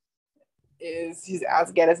he's out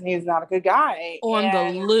to get us and he's not a good guy. On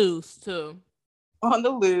the loose too. On the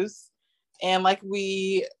loose. And like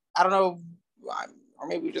I don't know, or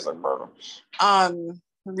maybe we just like murder.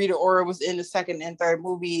 Rita Ora was in the second and third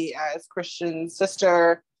movie as Christian's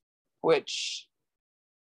sister, which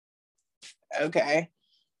okay.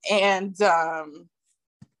 And that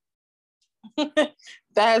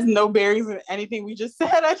has no bearings in anything we just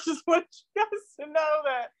said. I just want you guys to know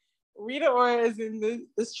that Rita Ora is in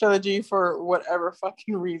this trilogy for whatever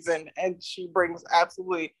fucking reason, and she brings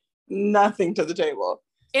absolutely nothing to the table.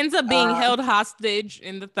 Ends up being held hostage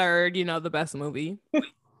in the third, you know, the best movie.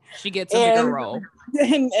 She gets a bigger role.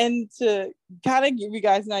 And to kind of give you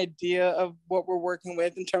guys an idea of what we're working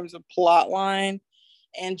with in terms of plot line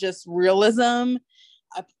and just realism,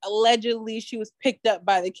 allegedly she was picked up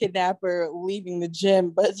by the kidnapper leaving the gym,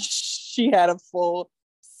 but she had a full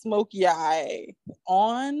smoky eye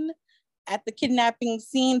on at the kidnapping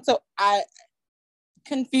scene. So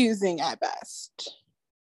confusing at best.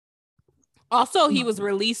 Also, he was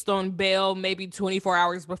released on bail maybe 24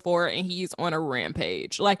 hours before, and he's on a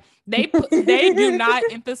rampage. Like they do not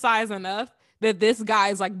emphasize enough that this guy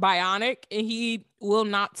is like bionic, and he will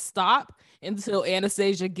not stop until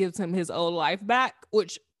Anastasia gives him his old life back,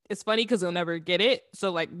 which is funny because he'll never get it.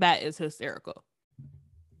 So like that is hysterical.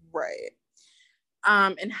 Right.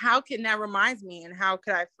 And how can that reminds me, and how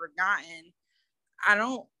could I have forgotten? I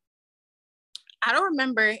don't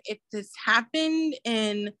remember if this happened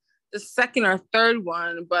in the second or third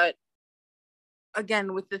one, but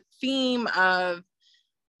again, with the theme of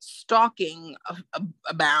stalking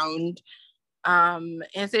abound,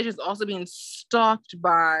 Anastasia's also being stalked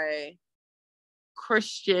by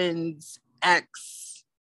Christian's ex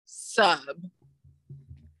sub.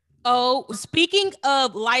 Oh, speaking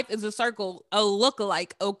of life is a circle, a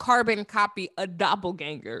lookalike, a carbon copy, a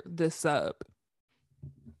doppelganger, the sub.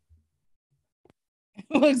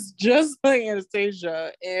 Looks just like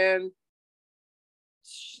Anastasia, and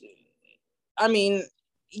I mean,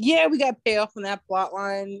 yeah, we got payoff from that plot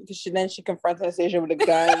line because she confronts Anastasia with a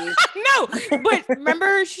gun. No, but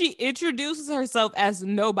remember, she introduces herself as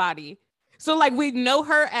nobody, so like we know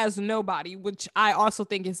her as nobody, which I also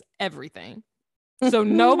think is everything. So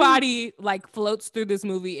nobody like floats through this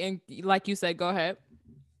movie, and like you said, go ahead.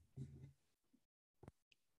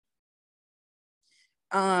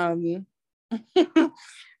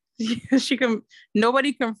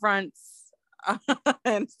 Nobody confronts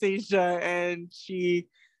Anastasia, and she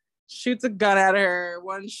shoots a gun at her,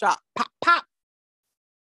 one shot, pop, pop.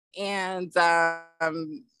 And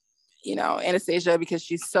Anastasia, because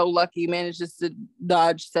she's so lucky, manages to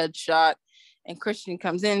dodge said shot. And Christian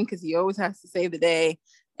comes in because he always has to save the day.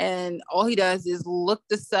 And all he does is look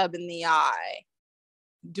the sub in the eye,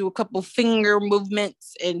 do a couple finger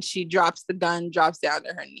movements, and she drops the gun, drops down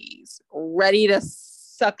to her knees, ready to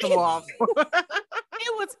suck him off.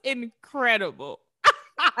 It was incredible.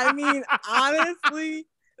 I mean, honestly,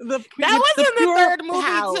 that was in the third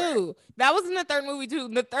movie too. That was in the third movie too.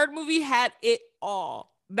 The third movie had it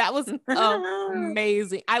all. That was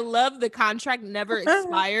amazing. I love the contract never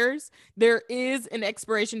expires. There is an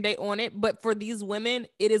expiration date on it, but for these women,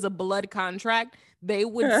 it is a blood contract. They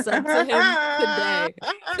would sub to him today,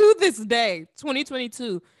 to this day,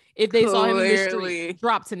 2022. If they saw him in the street,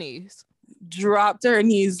 drop to knees. Drop to her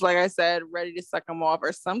knees, like I said, ready to suck him off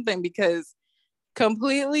or something, because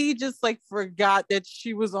completely just like forgot that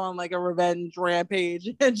she was on like a revenge rampage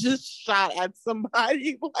and just shot at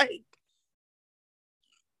somebody. Like,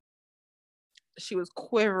 she was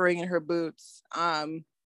quivering in her boots. And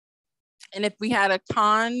if we had a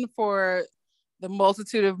con for the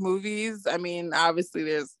multitude of movies, I mean, obviously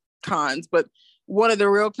there's cons, but one of the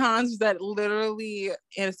real cons is that literally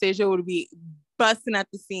Anastasia would be busting at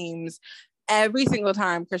the seams every single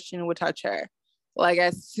time Christian would touch her, like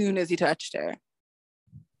as soon as he touched her.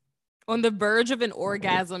 On the verge of an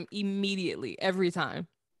orgasm immediately, every time.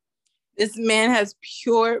 This man has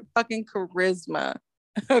pure fucking charisma.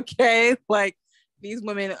 Okay? Like, these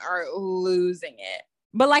women are losing it.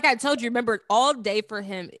 But like I told you, remember, all day for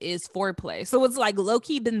him is foreplay. So it's like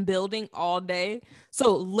low-key been building all day.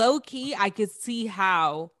 So low-key, I could see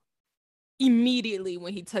how immediately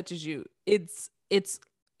when he touches you, it's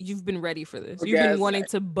you've been ready for this. You've been wanting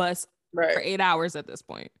to bust for 8 hours at this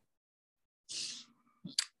point.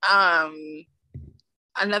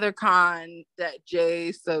 Another con that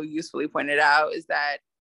Jay so usefully pointed out is that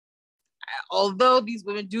although these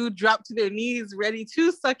women do drop to their knees ready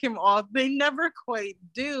to suck him off, they never quite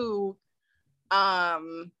do.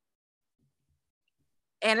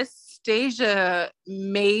 Anastasia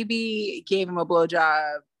maybe gave him a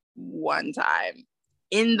blowjob one time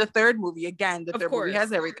in the third movie. Again, the third movie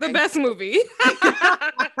has everything. The best movie.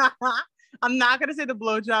 I'm not gonna say the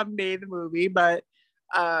blowjob made the movie, but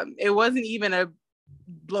it wasn't even a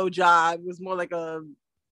blowjob. It was more like a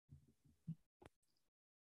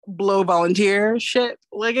blow volunteer shit.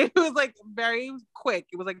 Like, it was like very quick.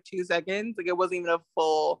 It was like 2 seconds. Like, it wasn't even a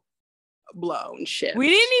full blown shit. We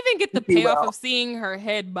didn't even get the payoff of seeing her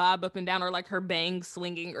head bob up and down, or like her bangs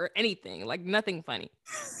swinging or anything. Like, nothing funny.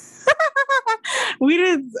 We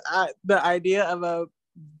did the idea of a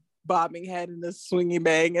bobbing head and a swinging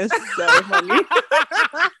bang is so funny.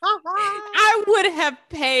 I would have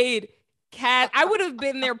paid I would have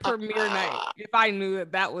been there premiere night if I knew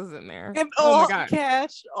that was in there. If all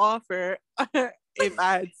cash offer, if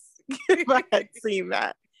I had seen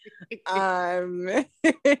that.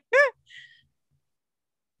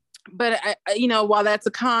 But while that's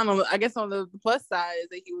a con, I guess on the plus side is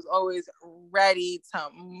that he was always ready to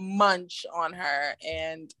munch on her,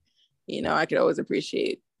 and I could always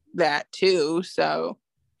appreciate that too. So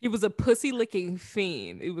He was a pussy licking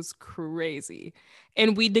fiend. It was crazy.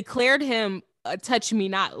 And we declared him a touch me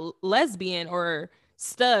not lesbian or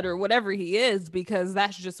stud or whatever he is, because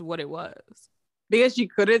that's just what it was. Because she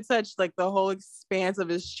couldn't touch like the whole expanse of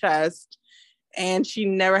his chest, and she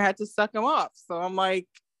never had to suck him off. So I'm like,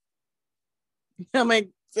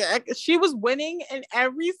 she was winning in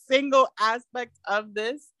every single aspect of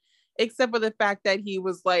this, except for the fact that he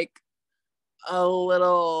was like a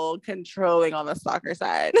little controlling on the stalker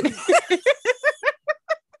side.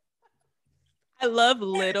 I love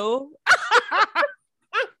little.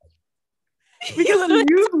 Because he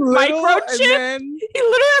used microchip. He literally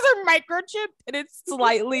has a microchip, and it's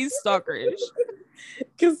slightly stalkerish.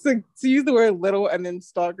 Because to use the word little and then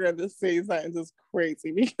stalker at the same sentence is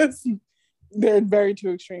crazy, because they're very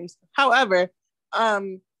two extremes. However,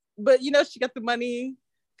 but you know, she got the money,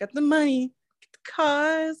 get the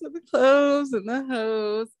cars and the clothes and the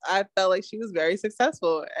hoes. I felt like she was very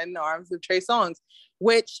successful in the arms of Trey Songz,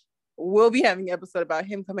 which we'll be having an episode about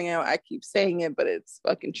him coming out. I keep saying it, but it's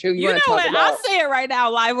fucking true. You know what? I'll say it right now,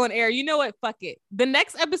 live on air. You know what? Fuck it. The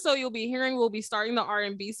next episode you'll be hearing, we'll be starting the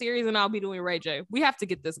R&B series, and I'll be doing Ray J. We have to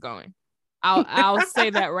get this going. I'll say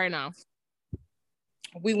that right now.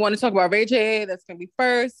 We want to talk about Ray J. That's gonna be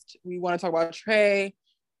first. We want to talk about Trey.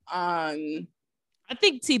 I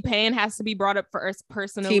think T-Pain has to be brought up for us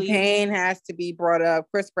personally. T-Pain has to be brought up.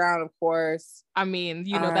 Chris Brown, of course. I mean,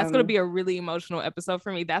 you know, that's going to be a really emotional episode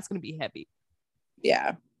for me. That's going to be heavy.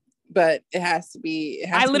 Yeah, but it has to be.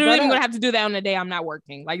 I literally am going to have to do that on the day I'm not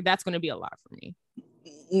working. Like, that's going to be a lot for me.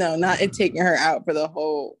 No, not it taking her out for the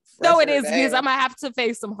whole. No, it is, because I'm going to have to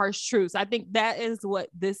face some harsh truths. I think that is what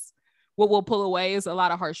will pull away, is a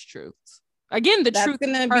lot of harsh truths. Again, the truth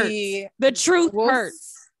hurts. The truth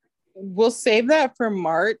hurts. We'll save that for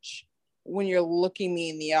March, when you're looking me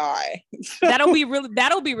in the eye. that'll be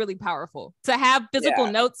really powerful to have physical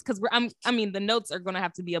notes, because the notes are going to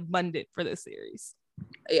have to be abundant for this series.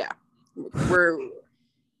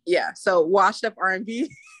 So Washed Up R&B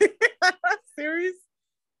series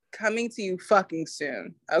coming to you fucking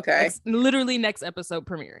soon. Okay, literally next episode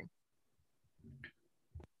premiering.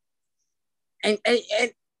 And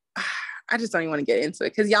I just don't even want to get into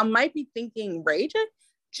it, because y'all might be thinking, Ray J.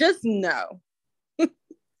 Just know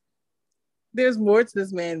there's more to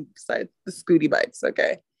this man besides the Scooty bikes.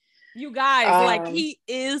 Okay, you guys, like, he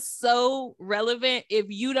is so relevant. If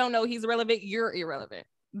you don't know he's relevant, you're irrelevant.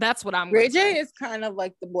 That's what I'm. Ray J is kind of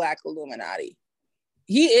like the Black Illuminati.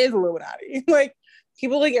 He is Illuminati. Like,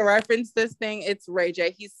 people like reference this thing. It's Ray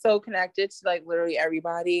J. He's so connected to like literally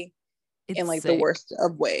everybody in like the worst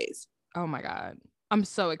of ways. Oh my God, I'm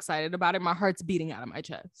so excited about it. My heart's beating out of my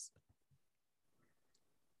chest.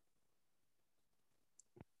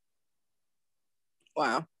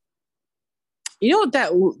 Wow. You know what,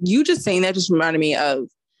 that you just saying that just reminded me of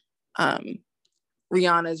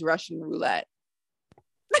Rihanna's Russian Roulette.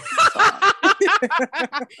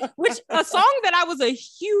 Which a song that I was a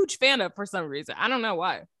huge fan of for some reason. I don't know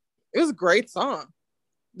why. It was a great song.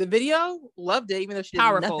 The video, loved it, even though she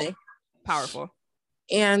did nothing. Powerful.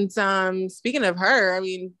 And speaking of her, I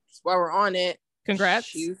mean, while we're on it, congrats.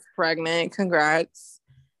 She's pregnant. Congrats.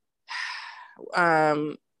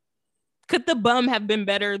 Could the bum have been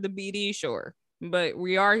better? The BD, sure, but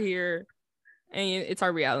we are here, and it's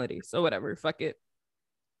our reality. So whatever, fuck it.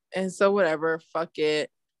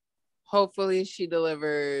 Hopefully, she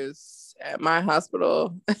delivers at my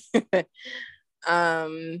hospital. But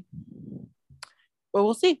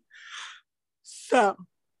we'll see. So,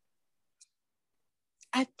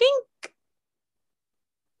 I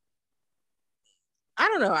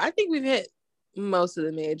don't know. I think we've hit most of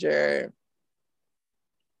the major.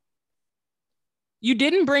 You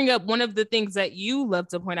didn't bring up one of the things that you love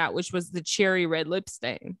to point out, which was the cherry red lip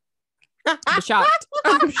stain. I'm shocked.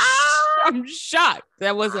 I'm shocked.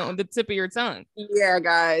 That wasn't on the tip of your tongue. Yeah,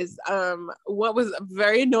 guys. What was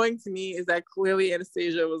very annoying to me is that clearly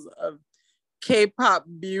Anastasia was a K-pop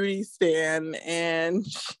beauty stan, and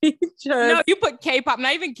she just... No, you put K-pop,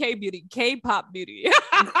 not even K-beauty, K-pop beauty.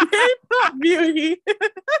 K-pop beauty.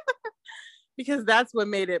 Because that's what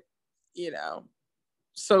made it, you know,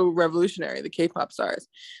 so revolutionary, the K-pop stars.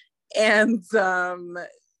 And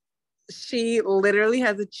she literally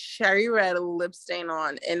has a cherry red lip stain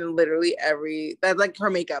on in literally that's like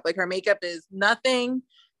her makeup. Like, her makeup is nothing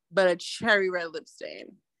but a cherry red lip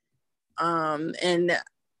stain. And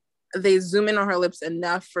they zoom in on her lips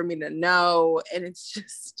enough for me to know, and it's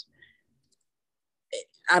just,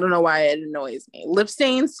 I don't know why it annoys me. Lip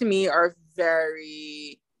stains to me are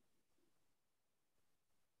very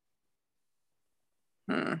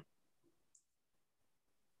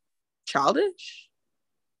childish.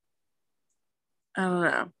 I don't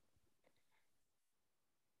know.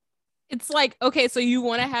 It's like, okay, so you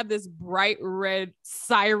want to have this bright red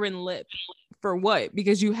siren lip for what?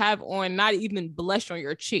 Because you have on not even blush on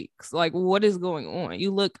your cheeks. Like, what is going on?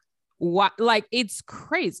 You look like it's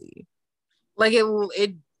crazy. Like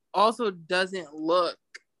it also doesn't look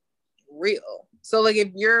real. So like if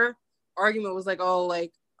your argument was like, oh,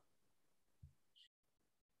 like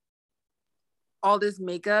all this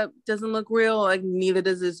makeup doesn't look real, like neither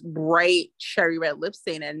does this bright cherry red lip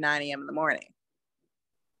stain at 9 a.m. in the morning.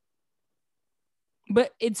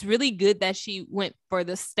 But it's really good that she went for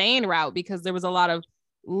the stain route because there was a lot of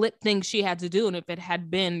lip things she had to do. And if it had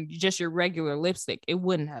been just your regular lipstick, it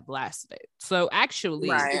wouldn't have lasted. So actually,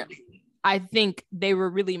 right. I think they were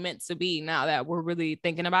really meant to be. Now that we're really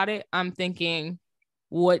thinking about it, I'm thinking,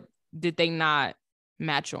 what did they not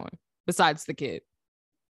match on besides the kid?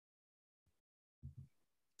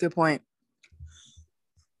 Good point.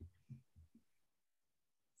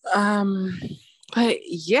 But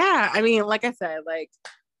yeah, I mean, like I said, like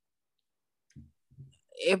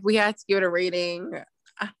if we had to give it a rating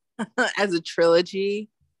as a trilogy,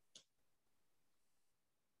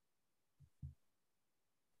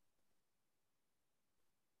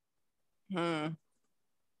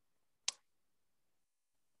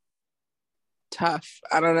 tough.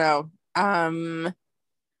 I don't know.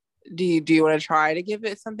 Do you want to try to give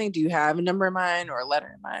it something? Do you have a number in mind or a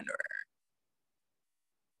letter in mind? Or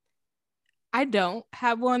I don't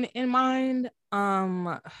have one in mind.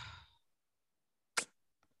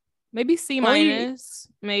 Maybe C minus,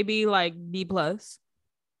 maybe like B plus.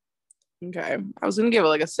 Okay, I was gonna give it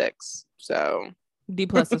like a 6. So D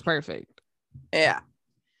plus is perfect. Yeah.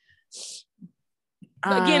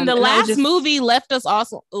 Again, the last movie left us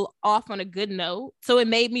also off on a good note, so it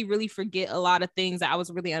made me really forget a lot of things that I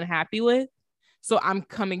was really unhappy with. So I'm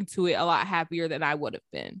coming to it a lot happier than I would have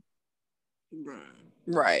been.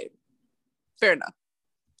 Right. Fair enough.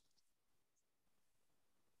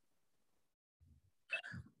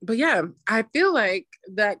 But yeah, I feel like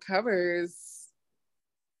that covers,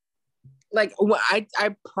 like,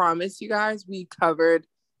 I promise you guys, we covered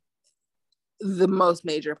the most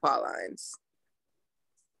major plot lines.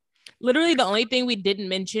 Literally, the only thing we didn't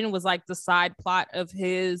mention was like the side plot of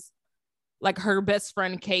her best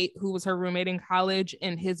friend Kate, who was her roommate in college,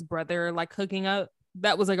 and his brother like hooking up.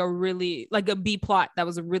 That was like a really like a B plot that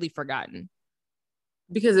was really forgotten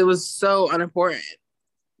because it was so unimportant.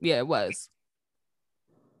 Yeah, it was.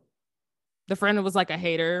 The friend was like a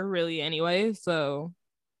hater, really, anyway, so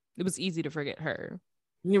it was easy to forget her.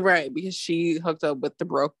 You're right, because she hooked up with the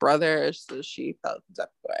broke brother, so she felt that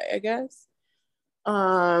way, I guess.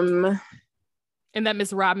 And that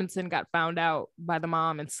Miss Robinson got found out by the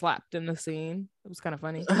mom and slapped in the scene. It was kind of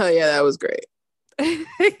funny. Oh yeah, that was great.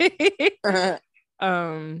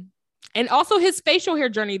 And also his facial hair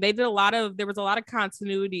journey. There was a lot of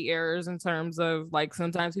continuity errors in terms of like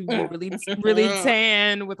sometimes people were really really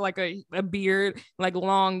tan with like a beard, like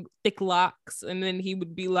long thick locks, and then he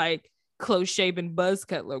would be like close shaven buzz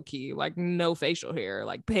cut low key, like no facial hair,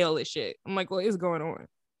 like pale as shit. I'm like, what is going on?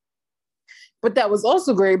 But that was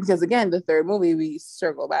also great because again, the third movie, we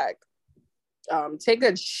circle back. Take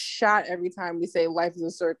a shot every time we say life is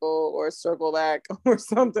a circle or circle back or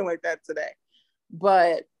something like that today.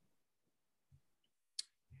 But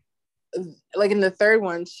like in the third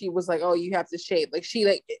one, she was like, oh, you have to shave. Like she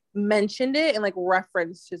like mentioned it and like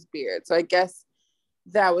referenced his beard. So I guess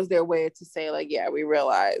that was their way to say like, yeah, we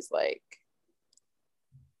realize like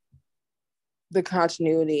the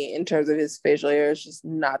continuity in terms of his facial hair is just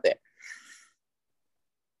not there.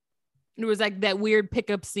 It was like that weird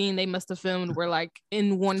pickup scene they must have filmed where like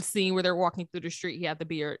in one scene where they're walking through the street, he had the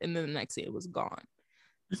beard, and then the next scene it was gone.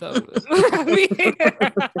 So I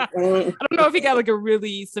don't know if he got like a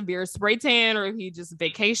really severe spray tan or if he just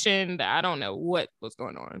vacationed. I don't know what was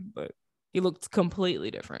going on, but he looked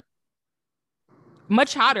completely different.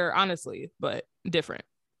 Much hotter, honestly, but different.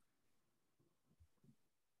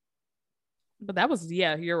 But that was,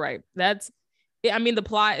 yeah, you're right. I mean, the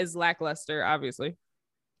plot is lackluster, obviously.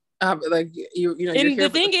 Like you know, and the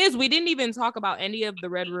thing is, we didn't even talk about any of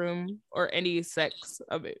the Red Room or any sex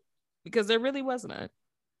of it because there really wasn't.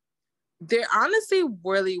 There honestly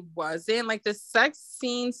really wasn't. Like the sex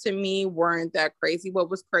scenes to me weren't that crazy.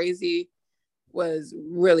 What was crazy was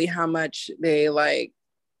really how much they like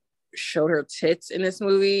showed her tits in this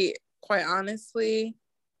movie. Quite honestly,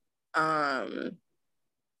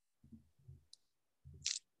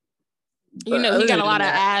 you know, he got a lot of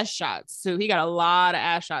ass shots too. He got a lot of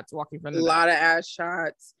ass shots walking from the back. A lot of ass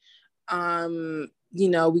shots. You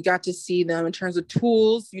know, we got to see them in terms of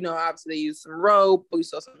tools. You know, obviously they used some rope. We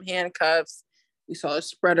saw some handcuffs. We saw a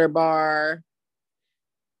spreader bar.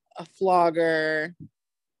 a flogger.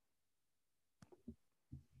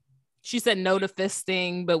 She said no to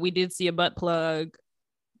fisting, but we did see a butt plug.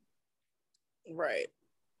 Right.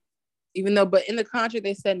 Even though, but in the contract,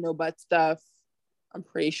 they said no butt stuff. I'm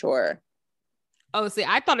pretty sure. Oh, see,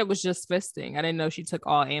 I thought it was just fisting. I didn't know she took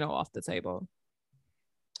all anal off the table.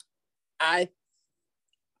 Or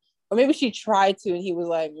maybe she tried to, and he was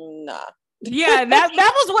like, nah. Yeah, that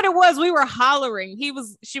was what it was. We were hollering.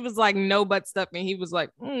 She was like, no butt stuff, and he was like,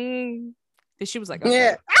 And she was like, okay.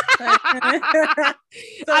 Yeah.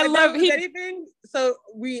 So I love anything. So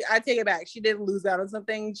I take it back. She did lose out on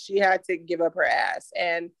something. She had to give up her ass.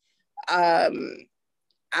 And I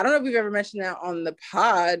don't know if we've ever mentioned that on the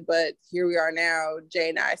pod, but here we are now. Jay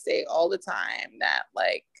and I say all the time that,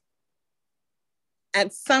 like,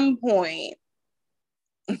 at some point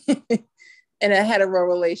in a hetero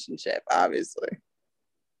relationship, obviously,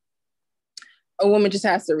 a woman just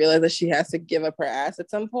has to realize that she has to give up her ass at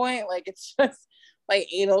some point. Like, it's just like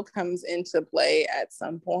anal comes into play at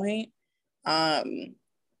some point. But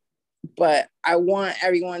I want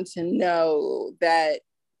everyone to know that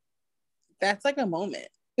that's like a moment.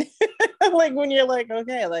 Like when you're like,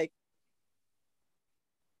 okay, like.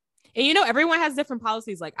 And you know, everyone has different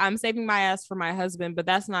policies. Like, I'm saving my ass for my husband, but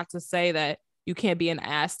that's not to say that you can't be an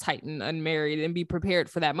ass titan unmarried and be prepared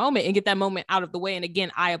for that moment and get that moment out of the way. And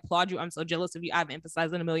again, I applaud you. I'm so jealous of you. I've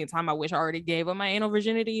emphasized it a million times. I wish I already gave up my anal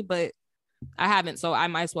virginity, but I haven't. So I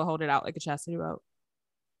might as well hold it out like a chastity belt.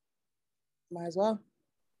 Might as well.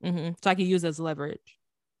 So I can use it as leverage.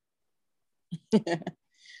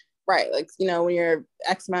 Right. Like, you know, when you're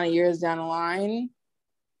X amount of years down the line,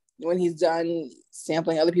 when he's done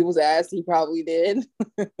sampling other people's ass, he probably did.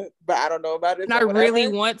 But I don't know about it. And I really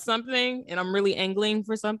want something and I'm really angling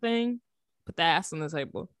for something, put the ass on the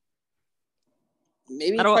table.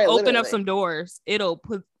 Maybe that'll open up some doors. It'll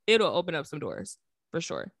open up some doors for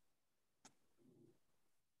sure.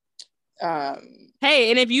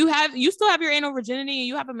 Hey, and if you still have your anal virginity and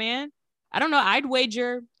you have a man, I don't know, I'd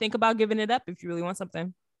wager, think about giving it up if you really want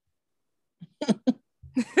something.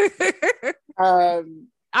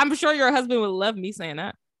 I'm sure your husband would love me saying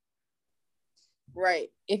that. Right.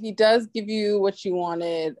 If he does give you what you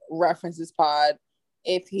wanted, reference this pod.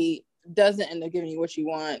 If he doesn't end up giving you what you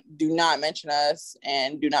want, do not mention us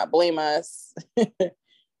and do not blame us.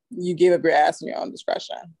 You gave up your ass in your own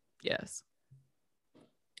discretion. Yes.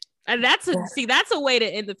 And that's a way to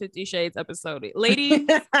end the 50 Shades episode. Ladies.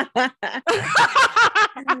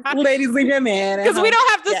 Ladies, leave your man. Because we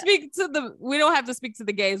don't have to speak to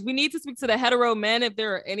the gays. We need to speak to the hetero men if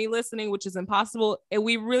there are any listening, which is impossible. And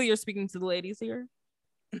we really are speaking to the ladies here.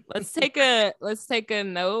 Let's take a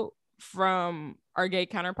note from our gay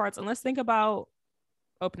counterparts and let's think about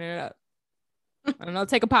opening it up. I don't know,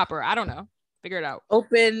 take a popper. I don't know. Figure it out.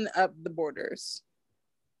 Open up the borders.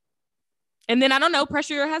 And then I don't know,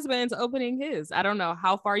 pressure your husband into opening his. I don't know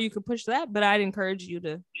how far you could push that, but I'd encourage you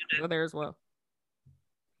to go there as well.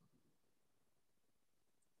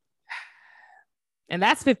 And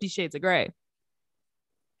that's 50 Shades of Grey.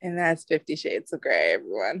 And that's 50 Shades of Grey,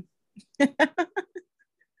 everyone.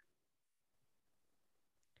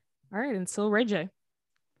 All right, until Ray J.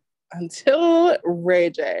 Until Ray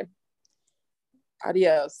J.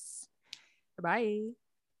 Adios. Bye.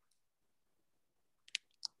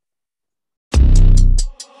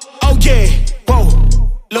 Oh yeah, whoa,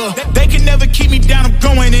 look, they can never keep me down, I'm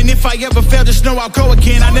going, and if I ever fail, just know I'll go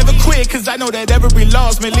again. I never quit, cause I know that every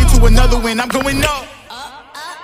loss may lead to another win. I'm going up.